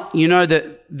 now, you know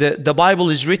that the Bible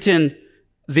is written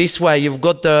this way. You've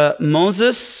got the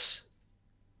Moses,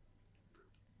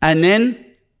 and then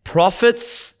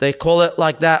prophets, they call it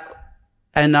like that,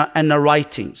 and the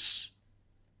writings,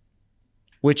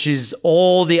 which is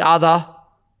all the other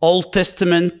Old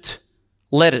Testament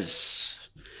letters.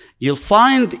 You'll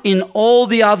find in all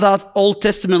the other Old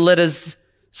Testament letters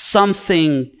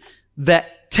something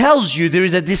that tells you there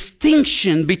is a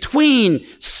distinction between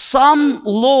some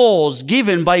laws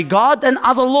given by God and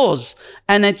other laws.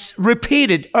 And it's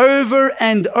repeated over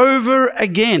and over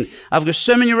again. I've got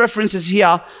so many references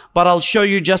here, but I'll show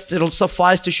you it'll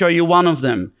suffice to show you one of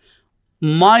them.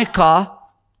 Micah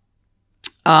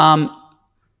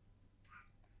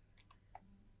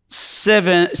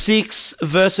 6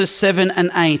 verses 7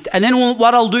 and 8. And then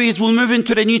what I'll do is we'll move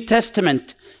into the New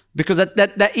Testament, because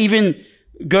that even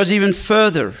goes even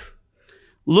further.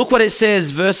 Look what it says,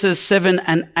 verses 7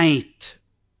 and 8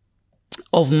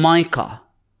 of Micah.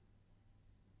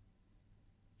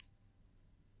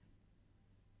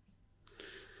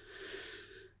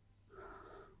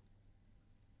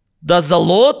 Does the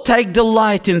Lord take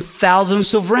delight in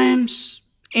thousands of rams,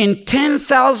 in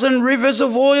 10,000 rivers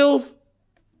of oil?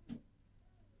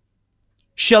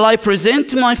 Shall I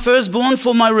present my firstborn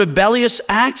for my rebellious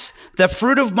acts, the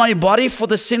fruit of my body for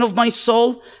the sin of my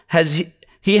soul?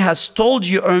 He has told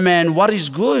you, O man, what is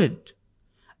good.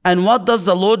 And what does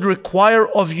the Lord require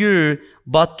of you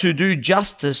but to do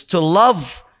justice, to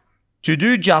love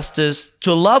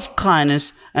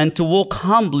kindness, and to walk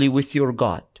humbly with your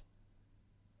God?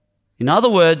 In other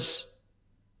words,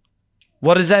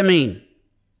 what does that mean?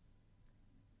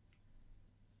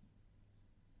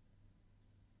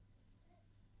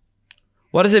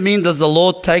 What does it mean, does the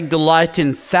Lord take delight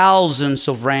in thousands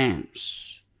of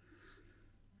rams?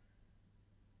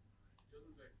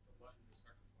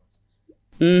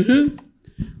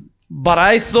 But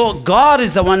I thought God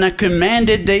is the one that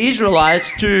commanded the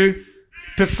Israelites to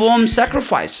perform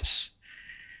sacrifices.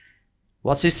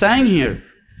 What's he saying here?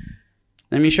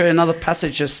 Let me show you another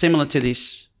passage that's similar to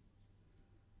this.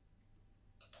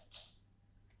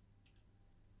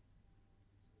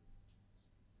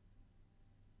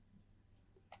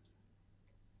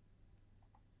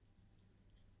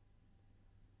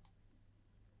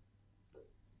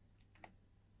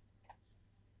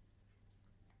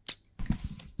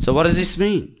 So what does this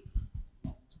mean?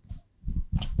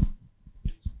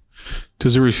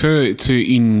 Does it refer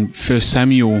to in 1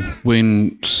 Samuel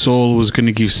when Saul was going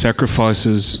to give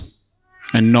sacrifices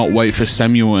and not wait for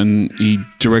Samuel, and he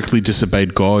directly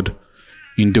disobeyed God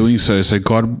in doing so? So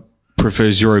God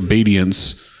prefers your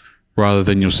obedience rather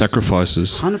than your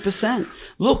sacrifices. 100%.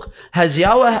 Look, has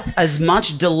Yahweh as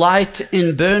much delight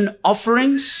in burnt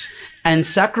offerings and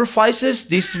sacrifices?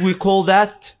 This, we call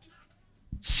that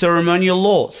ceremonial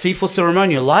law. C for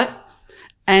ceremonial, right?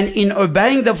 And in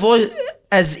obeying the voice,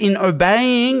 as in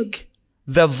obeying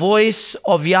the voice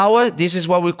of Yahweh, this is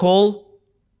what we call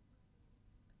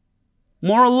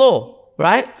moral law,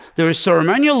 right? There is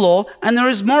ceremonial law and there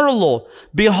is moral law.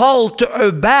 Behold, to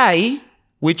obey,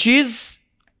 which is,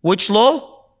 which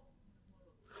law?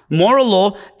 Moral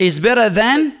law is better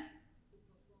than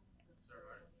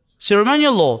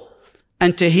ceremonial law.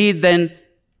 And to heed,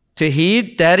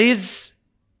 that is,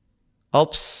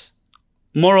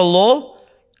 moral law,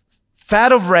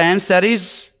 fat of rams, that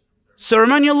is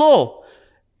ceremonial law.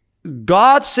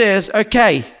 God says,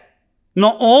 okay,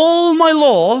 not all my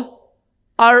law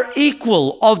are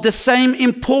equal, of the same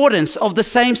importance, of the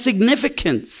same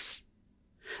significance.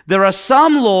 There are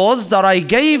some laws that I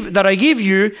give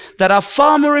you that are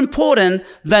far more important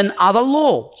than other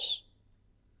laws.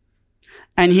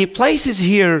 And he places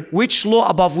here which law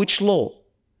above which law?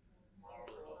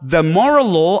 The moral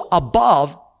law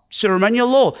above ceremonial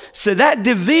law. So that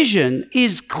division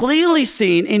is clearly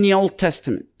seen in the Old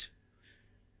Testament.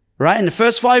 Right? In the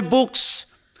first 5 books,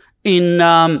 in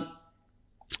the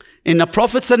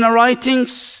prophets and the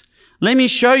writings, let me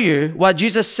show you what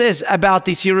Jesus says about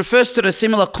this. He refers to the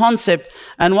similar concept.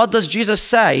 And what does Jesus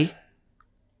say?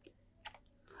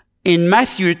 In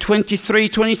Matthew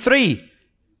 23:23,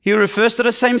 he refers to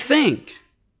the same thing.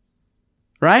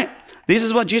 Right? This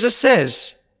is what Jesus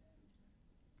says.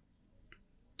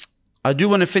 I do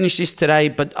want to finish this today,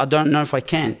 but I don't know if I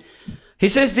can. He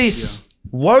says this,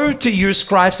 Woe to you,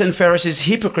 scribes and Pharisees,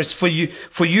 hypocrites, for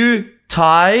you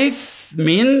tithe,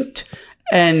 mint,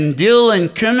 and dill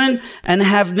and cumin, and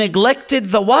have neglected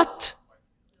the what?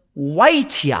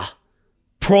 Weightier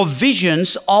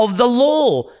provisions of the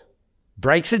law.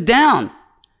 Breaks it down.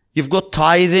 You've got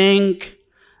tithing,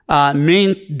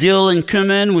 mint, dill, and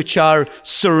cumin, which are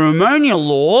ceremonial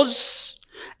laws.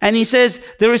 And he says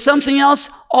there is something else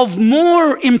of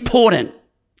more important.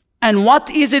 And what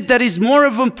is it that is more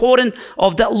of important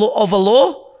of that law, of a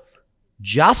law?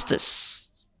 Justice,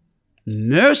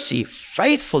 mercy,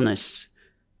 faithfulness,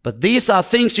 But these are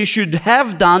things you should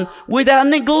have done without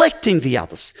neglecting the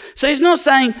others. So he's not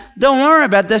saying, don't worry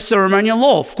about the ceremonial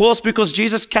law. Of course, because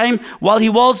Jesus came while he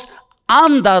was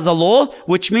under the law,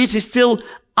 which means he's still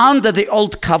under the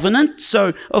old covenant.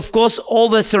 So, of course, all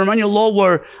the ceremonial law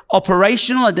were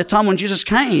operational at the time when Jesus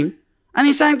came. And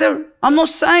he's saying, I'm not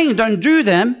saying don't do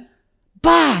them,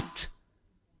 but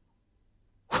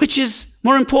which is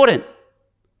more important?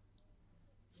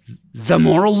 The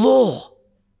moral law.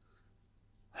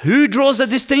 Who draws the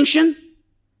distinction?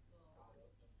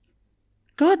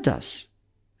 God does.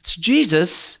 It's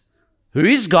Jesus, who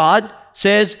is God,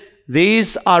 says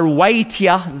these are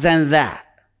weightier than that.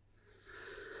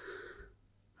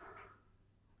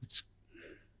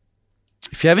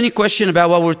 If you have any question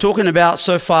about what we're talking about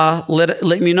so far,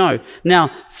 let me know. Now,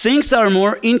 things are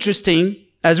more interesting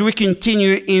as we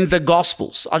continue in the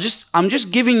Gospels. I'm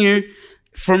just giving you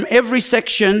from every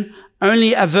section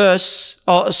only a verse,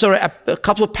 a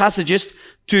couple of passages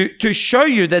to show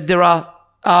you that there are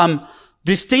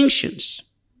distinctions.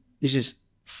 This is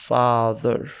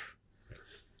Father.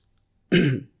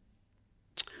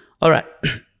 All right.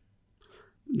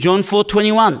 John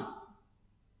 4:21.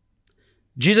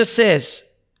 Jesus says,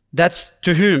 that's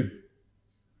to whom?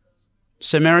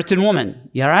 Samaritan woman.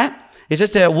 You all right? He says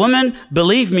to a woman,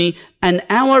 believe me, an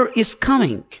hour is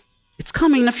coming. It's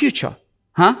coming in the future.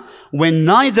 When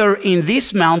neither in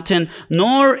this mountain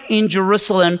nor in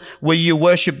Jerusalem will you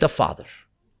worship the Father.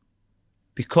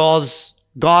 Because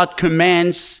God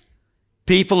commands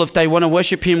people, if they want to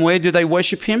worship him, where do they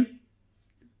worship him?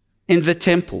 In the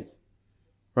temple.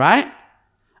 Right?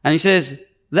 And he says,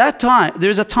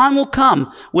 there's a time will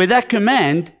come where that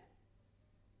command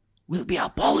will be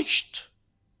abolished.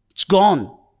 It's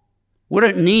gone. We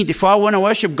don't need, if I want to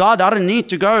worship God, I don't need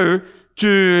to go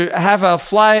to have a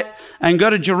flight and go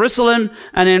to Jerusalem,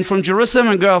 and then from Jerusalem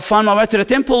and go find my way to the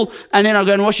temple, and then I'll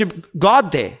go and worship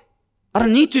God there. I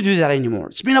don't need to do that anymore.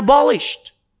 It's been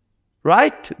abolished.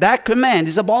 Right? That command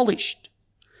is abolished.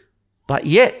 But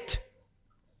yet,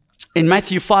 in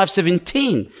Matthew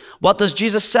 5:17, what does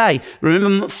Jesus say?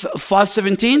 Remember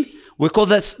 5:17? We call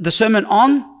that the Sermon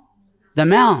on the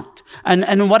Mount.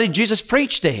 And what did Jesus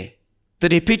preach there?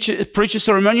 Did he preach a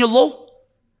ceremonial law?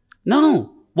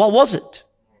 No. What was it?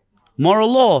 Moral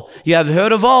law. You have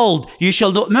heard of old, you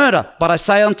shall not murder. But I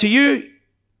say unto you,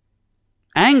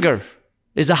 anger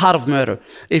is the heart of murder.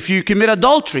 If you commit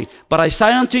adultery, but I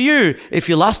say unto you, if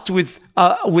you lust with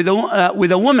a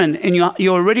woman and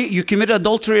you committed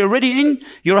adultery already in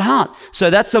your heart. So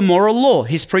that's the moral law.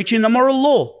 He's preaching the moral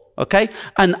law. Okay?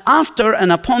 And after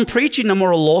and upon preaching the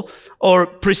moral law, or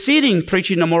preceding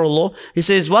preaching the moral law, he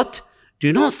says what?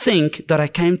 Do not think that I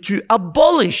came to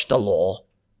abolish the law.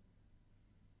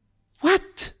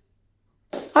 What?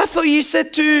 I thought you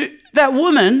said to that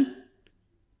woman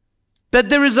that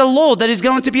there is a law that is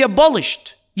going to be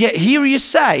abolished. Yet here you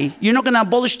say you're not going to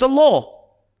abolish the law.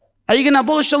 Are you going to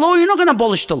abolish the law or you're not going to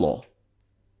abolish the law?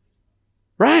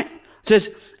 Right? It says,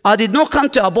 I did not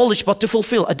come to abolish but to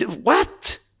fulfill.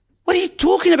 What? What are you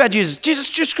talking about, Jesus? Jesus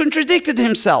just contradicted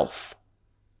himself.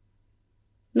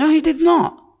 No, he did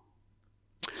not.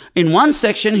 In one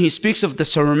section, he speaks of the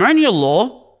ceremonial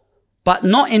law, but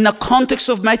not in the context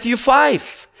of Matthew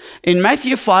 5. In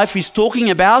Matthew 5, he's talking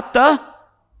about the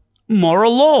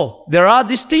moral law. There are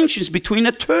distinctions between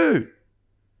the two.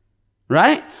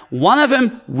 Right? One of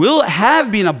them will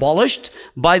have been abolished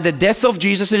by the death of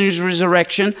Jesus and his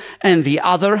resurrection, and the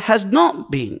other has not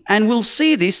been. And we'll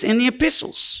see this in the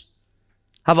epistles.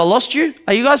 Have I lost you?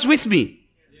 Are you guys with me?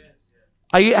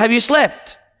 Have you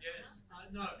slept?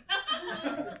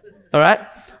 All right.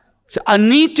 So I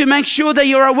need to make sure that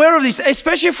you're aware of this,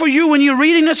 especially for you when you're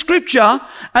reading the scripture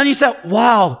and you say,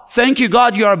 wow, thank you,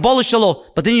 God, you abolished the law.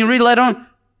 But then you read later on,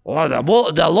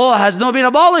 oh, the law has not been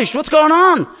abolished. What's going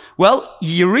on? Well,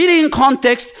 you read it in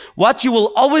context. What you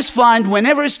will always find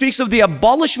whenever it speaks of the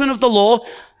abolishment of the law,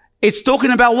 it's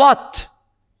talking about what?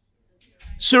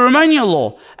 Ceremonial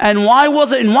law. And why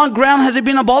was it, in what ground has it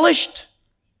been abolished?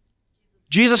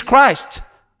 Jesus Christ.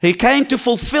 He came to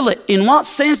fulfill it. In what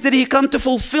sense did he come to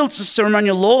fulfill the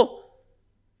ceremonial law?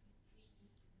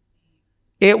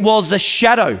 It was a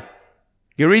shadow.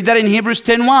 You read that in Hebrews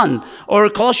 10:1 or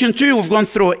Colossians 2, we've gone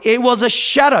through it. It was a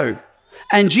shadow.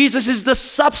 And Jesus is the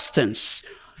substance.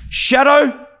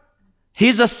 Shadow,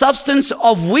 he's a substance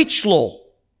of which law?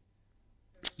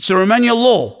 Ceremonial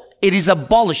law. It is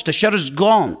abolished. The shadow is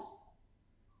gone.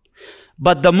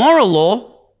 But the moral law,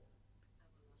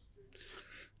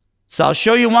 so I'll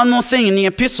show you one more thing in the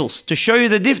epistles to show you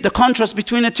the contrast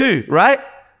between the two, right?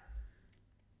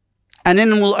 And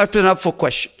then we'll open it up for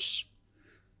questions.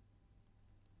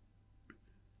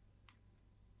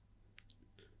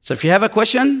 So if you have a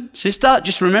question, sister,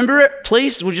 just remember it.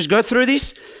 Please, we'll just go through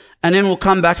this and then we'll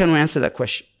come back and we'll answer that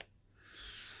question.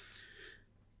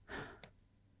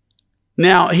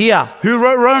 Now here, who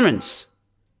wrote Romans?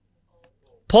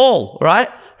 Paul, right?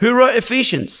 Who wrote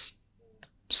Ephesians?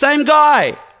 Same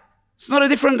guy. It's not a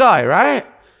different guy, right?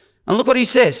 And look what he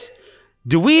says.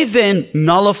 Do we then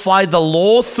nullify the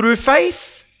law through faith?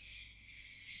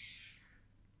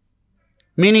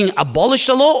 Meaning abolish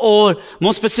the law, or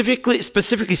more specifically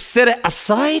set it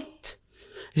aside?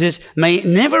 He says, may it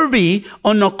never be.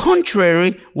 On the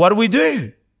contrary, what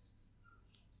do?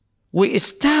 We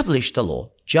establish the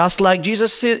law. Just like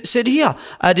Jesus said here,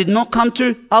 I did not come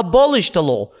to abolish the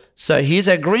law. So he's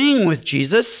agreeing with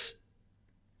Jesus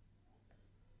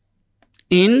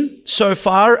in so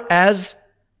far as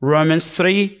Romans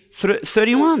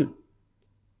 3:31.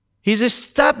 He's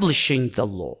establishing the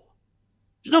law.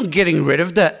 He's not getting rid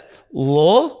of that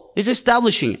law. He's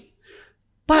establishing it.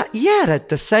 But yet at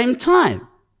the same time,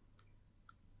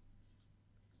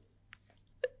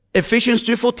 Ephesians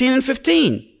 2:14 and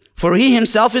 15. For he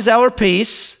himself is our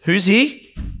peace. Who's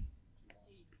he?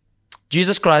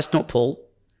 Jesus Christ, not Paul.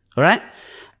 All right?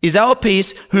 Is our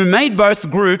peace, who made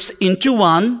both groups into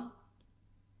one.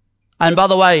 And by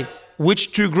the way,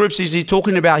 which two groups is he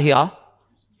talking about here?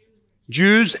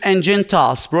 Jews and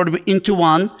Gentiles, brought into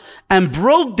one, and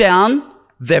broke down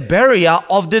the barrier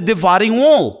of the dividing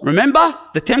wall. Remember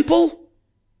the temple?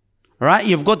 All right,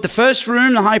 you've got the first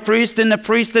room, the high priest, then the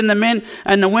priest, then the men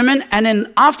and the women. And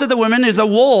then after the women is a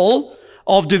wall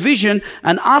of division.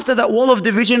 And after that wall of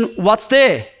division, what's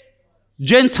there?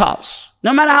 Gentiles.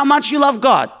 No matter how much you love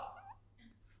God,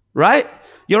 right?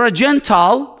 You're a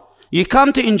Gentile. You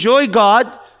come to enjoy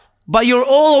God, but you're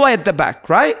all the way at the back,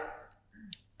 right?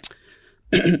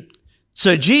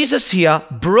 So Jesus here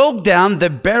broke down the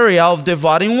barrier of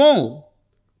dividing wall.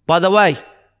 By the way,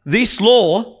 this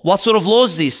law, what sort of law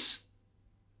is this?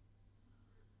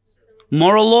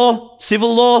 Moral law,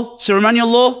 civil law, ceremonial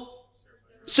law?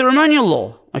 Ceremonial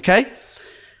law, okay?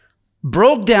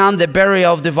 Broke down the barrier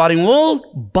of dividing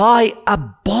wall by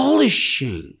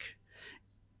abolishing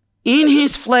in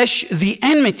his flesh the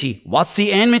enmity. What's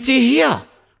the enmity here?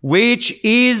 Which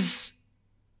is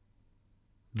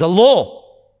the law.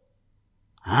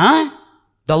 Huh?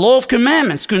 The law of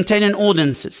commandments containing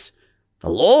ordinances. The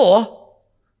law?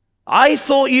 I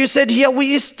thought you said here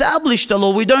we establish the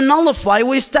law. We don't nullify,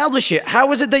 we establish it.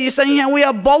 How is it that you're saying here we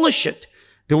abolish it?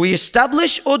 Do we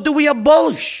establish or do we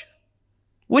abolish?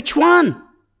 Which one?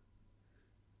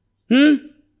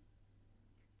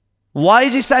 Why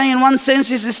is he saying in one sense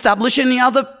he's established, in the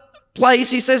other place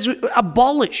he says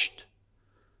abolished?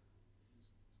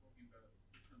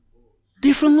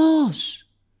 Different laws.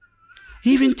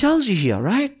 He even tells you here,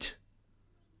 right?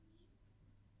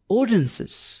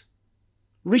 Ordinances,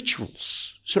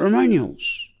 rituals, ceremonial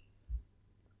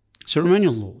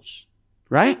laws,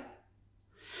 right?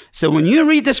 So when you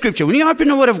read the scripture, when you open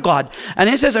the word of God, and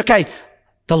it says, okay,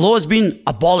 the law has been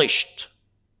abolished.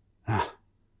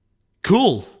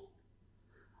 Cool.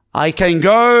 I can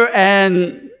go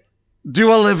and do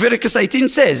what Leviticus 18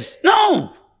 says.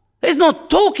 No, he's not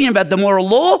talking about the moral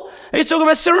law. He's talking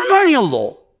about ceremonial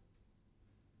law.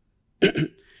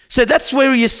 So that's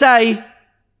where you say,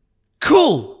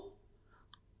 cool,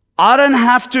 I don't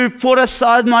have to put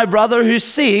aside my brother who's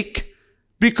sick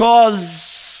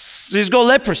because he's got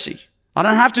leprosy. I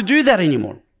don't have to do that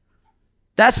anymore.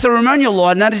 That's ceremonial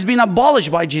law, and that has been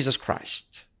abolished by Jesus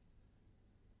Christ.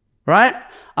 Right?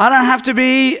 I don't have to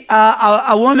be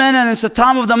a woman and it's a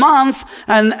time of the month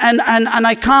and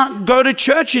I can't go to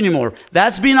church anymore.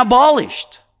 That's been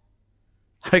abolished.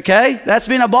 Okay? That's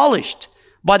been abolished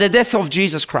by the death of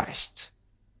Jesus Christ.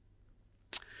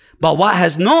 But what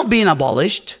has not been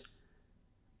abolished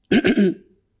and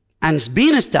it's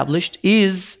been established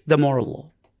is the moral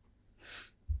law.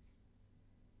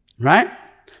 Right?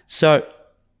 So,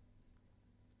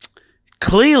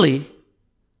 clearly,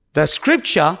 the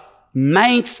scripture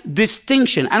makes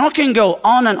distinction. And I can go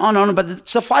on and on and on, but it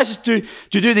suffices to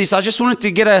do this. I just wanted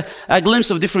to get a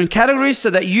glimpse of different categories so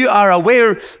that you are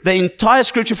aware the entire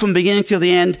scripture from beginning till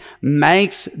the end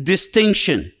makes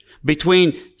distinction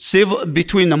between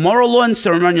the moral law and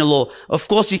ceremonial law. Of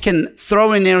course, you can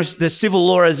throw in there the civil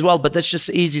law as well, but that's just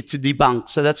easy to debunk,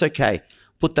 so that's okay.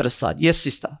 Put that aside. Yes,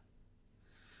 sister.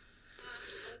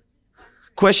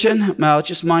 Question?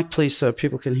 Just mic, please, so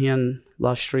people can hear and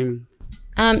live streaming.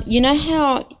 You know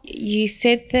how you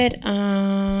said that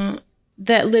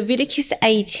that Leviticus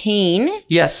 18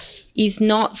 is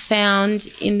not found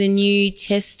in the New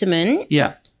Testament?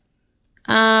 Yeah.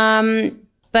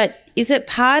 But is it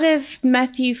part of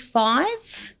Matthew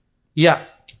 5? Yeah.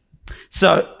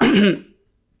 So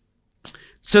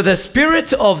So the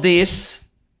spirit of this,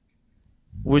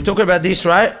 we're talking about this,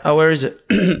 right? Oh, where is it?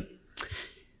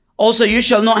 Also, you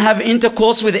shall not have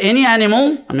intercourse with any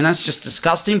animal. I mean, that's just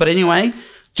disgusting, but anyway.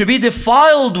 To be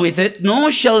defiled with it, nor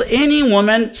shall any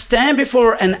woman stand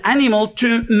before an animal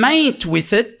to mate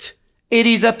with it. It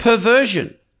is a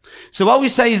perversion. So what we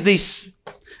say is this.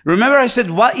 Remember I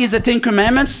said, what is the 10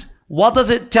 Commandments? What does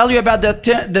it tell you about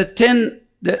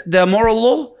the moral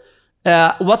law?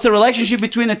 What's the relationship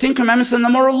between the 10 Commandments and the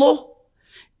moral law?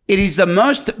 It is the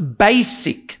most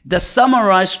basic, the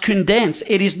summarized, condensed.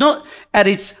 It is not at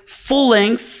its full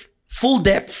length, full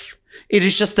depth. It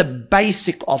is just the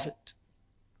basic of it.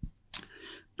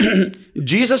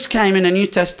 Jesus came in the New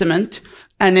Testament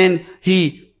and then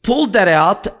he pulled that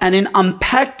out and then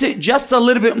unpacked it just a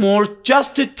little bit more,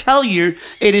 just to tell you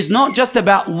it is not just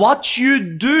about what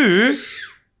you do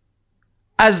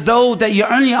as though that you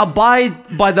only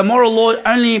abide by the moral law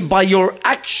only by your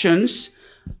actions,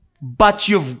 but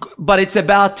it's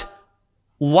about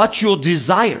what you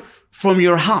desire from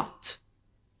your heart.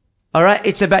 All right.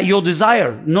 It's about your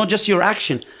desire, not just your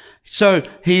action. So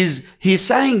he's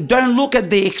saying, don't look at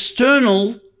the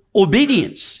external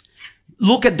obedience.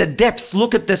 Look at the depth.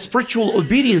 Look at the spiritual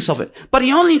obedience of it. But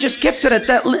he only just kept it at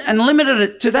that and limited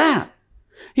it to that.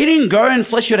 He didn't go and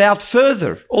flesh it out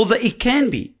further, although it can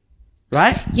be,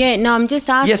 right? Yeah. No, I'm just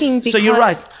asking because so you're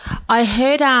right. I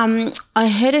heard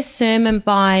a sermon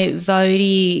by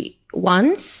Vodi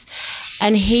once,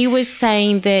 and he was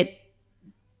saying that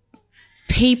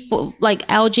people like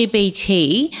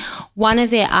LGBT, one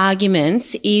of their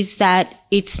arguments is that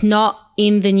it's not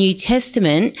in the New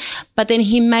Testament, but then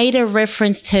he made a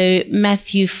reference to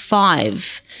Matthew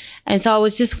 5. And so I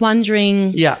was just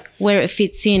wondering where it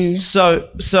fits in. So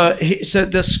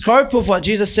the scope of what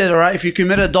Jesus said, all right, if you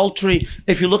commit adultery,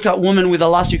 if you look at woman with a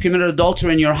lust, you committed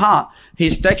adultery in your heart.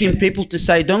 He's taking people to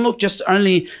say, don't look, just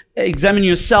only examine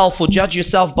yourself or judge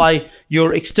yourself by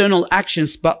your external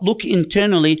actions, but look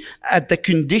internally at the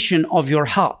condition of your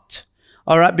heart.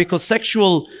 All right, because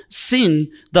sexual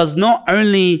sin does not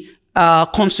only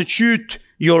constitute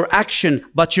your action,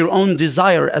 but your own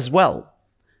desire as well.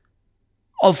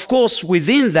 Of course,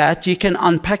 within that, you can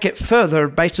unpack it further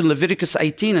based on Leviticus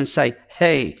 18 and say,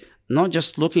 hey, not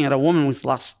just looking at a woman with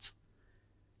lust,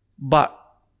 but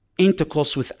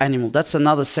intercourse with animal. That's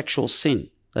another sexual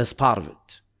sin. That's part of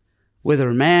it, whether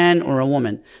a man or a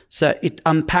woman. So it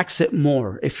unpacks it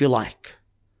more, if you like.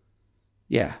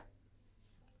 Yeah.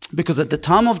 Because at the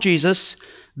time of Jesus,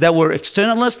 there were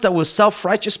externalists, there were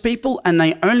self-righteous people, and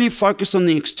they only focused on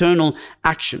the external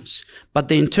actions. But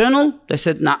the internal, they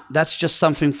said, nah, that's just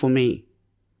something for me.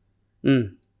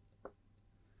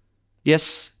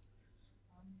 Yes?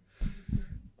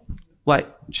 Wait,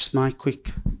 just my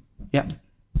quick. Yeah.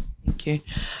 Thank you.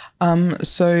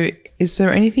 So is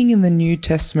there anything in the New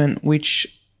Testament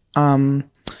which,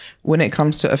 when it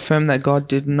comes to affirm that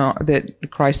that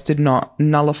Christ did not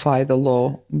nullify the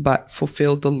law, but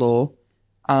fulfilled the law,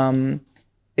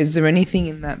 is there anything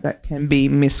in that can be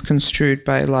misconstrued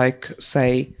by, like,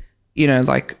 say,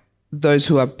 like those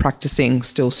who are practicing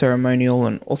still ceremonial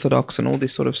and orthodox and all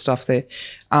this sort of stuff there?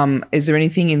 Is there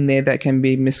anything in there that can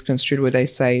be misconstrued where they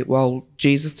say, well,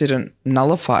 Jesus didn't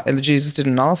nullify,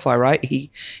 right?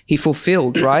 He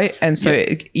fulfilled, right? And so,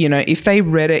 if they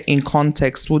read it in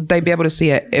context, would they be able to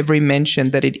see at every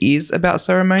mention that it is about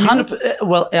ceremonial?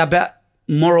 Well, about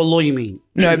moral law, you mean?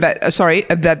 No, but sorry,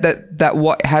 that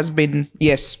what has been,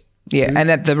 yes. Yeah, and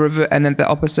that the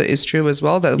opposite is true as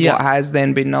well, that what has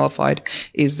then been nullified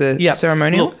is the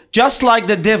ceremonial. Look, just like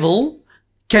the devil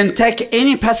can take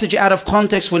any passage out of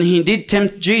context. When he did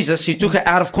tempt Jesus, he took it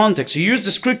out of context. He used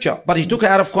the scripture, but he took it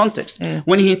out of context.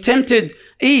 When he tempted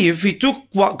Eve, he took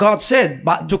what God said,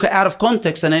 but took it out of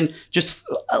context and then just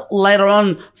later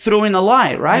on threw in a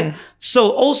lie, right?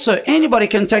 So also anybody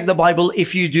can take the Bible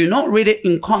if you do not read it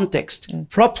in context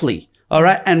properly. All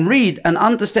right, and read and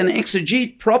understand and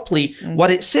exegete properly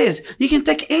what it says. You can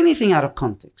take anything out of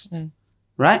context,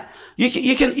 right?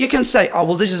 You can say, oh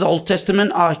well, this is Old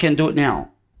Testament. I can do it now,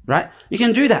 right? You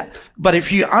can do that. But if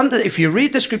you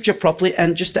read the scripture properly,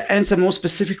 and just to answer more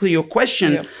specifically your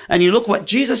question, and you look what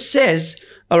Jesus says,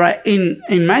 all right, in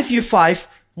Matthew 5.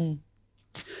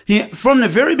 From the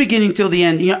very beginning till the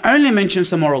end, he only mentions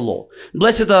the moral law.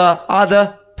 Blessed are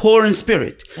the poor in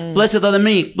spirit. Blessed are the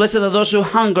meek. Blessed are those who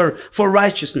hunger for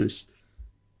righteousness.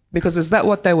 Because is that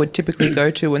what they would typically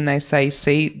go to when they say,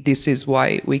 see, this is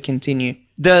why we continue?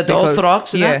 The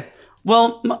Orthodox? Yeah.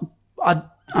 Well, I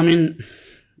mean...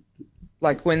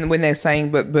 Like when they're saying,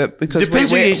 but because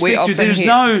depends we often there's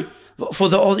no... For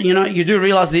the, you do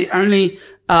realize the only,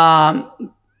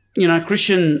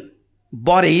 Christian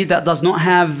body that does not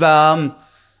have...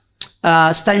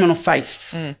 statement of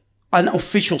faith. An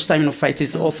official statement of faith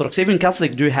is Orthodox. Even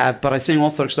Catholic do have, but I think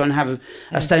Orthodox don't have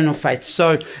a statement of faith.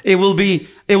 So it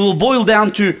will boil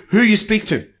down to who you speak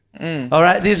to. All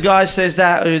right, this guy says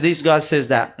that, or this guy says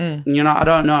that. You know, I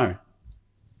don't know.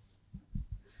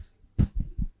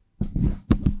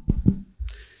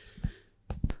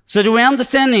 So do we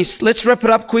understand this? Let's wrap it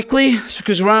up quickly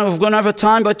because we've gone over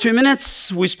time by 2 minutes.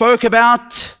 We spoke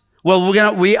about, well,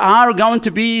 we are going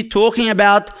to be talking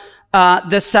about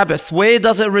the Sabbath. Where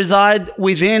does it reside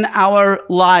within our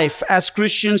life as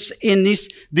Christians in this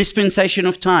dispensation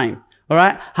of time? All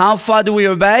right. How far do we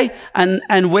obey?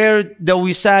 And where do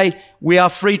we say we are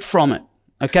freed from it?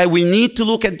 Okay. We need to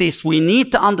look at this. We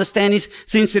need to understand this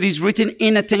since it is written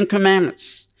in the 10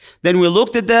 Commandments. Then we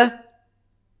looked at the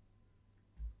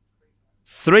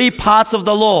 3 parts of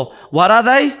the law. What are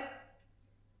they?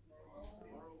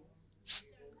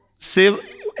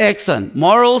 Excellent.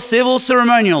 Moral, civil,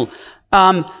 ceremonial.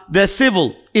 The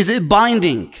civil, is it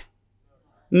binding?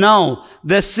 No.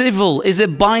 The civil, is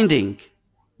it binding?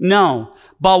 No.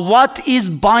 But what is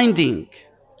binding?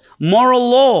 Moral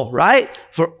law, right?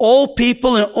 For all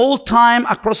people in all time,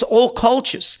 across all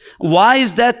cultures. Why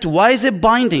is that? Why is it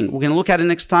binding? We're going to look at it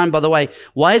next time, by the way.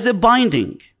 Why is it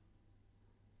binding?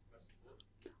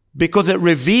 Because it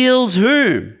reveals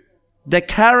who? The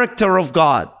character of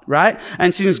God, right?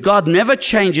 And since God never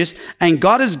changes and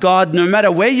God is God no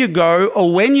matter where you go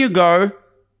or when you go,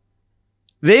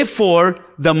 therefore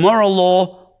the moral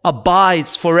law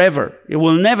abides forever. It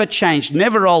will never change,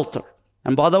 never alter.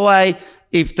 And by the way,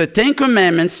 if the 10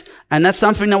 Commandments, and that's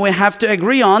something that we have to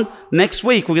agree on next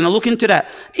week, we're going to look into that.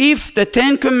 If the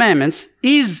 10 Commandments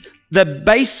is the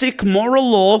basic moral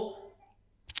law,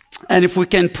 and if we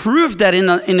can prove that in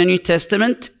the New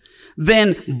Testament,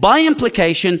 then by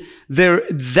implication,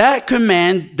 that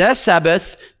command, that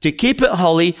Sabbath, to keep it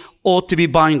holy ought to be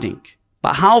binding.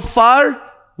 But how far?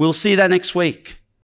 We'll see that next week.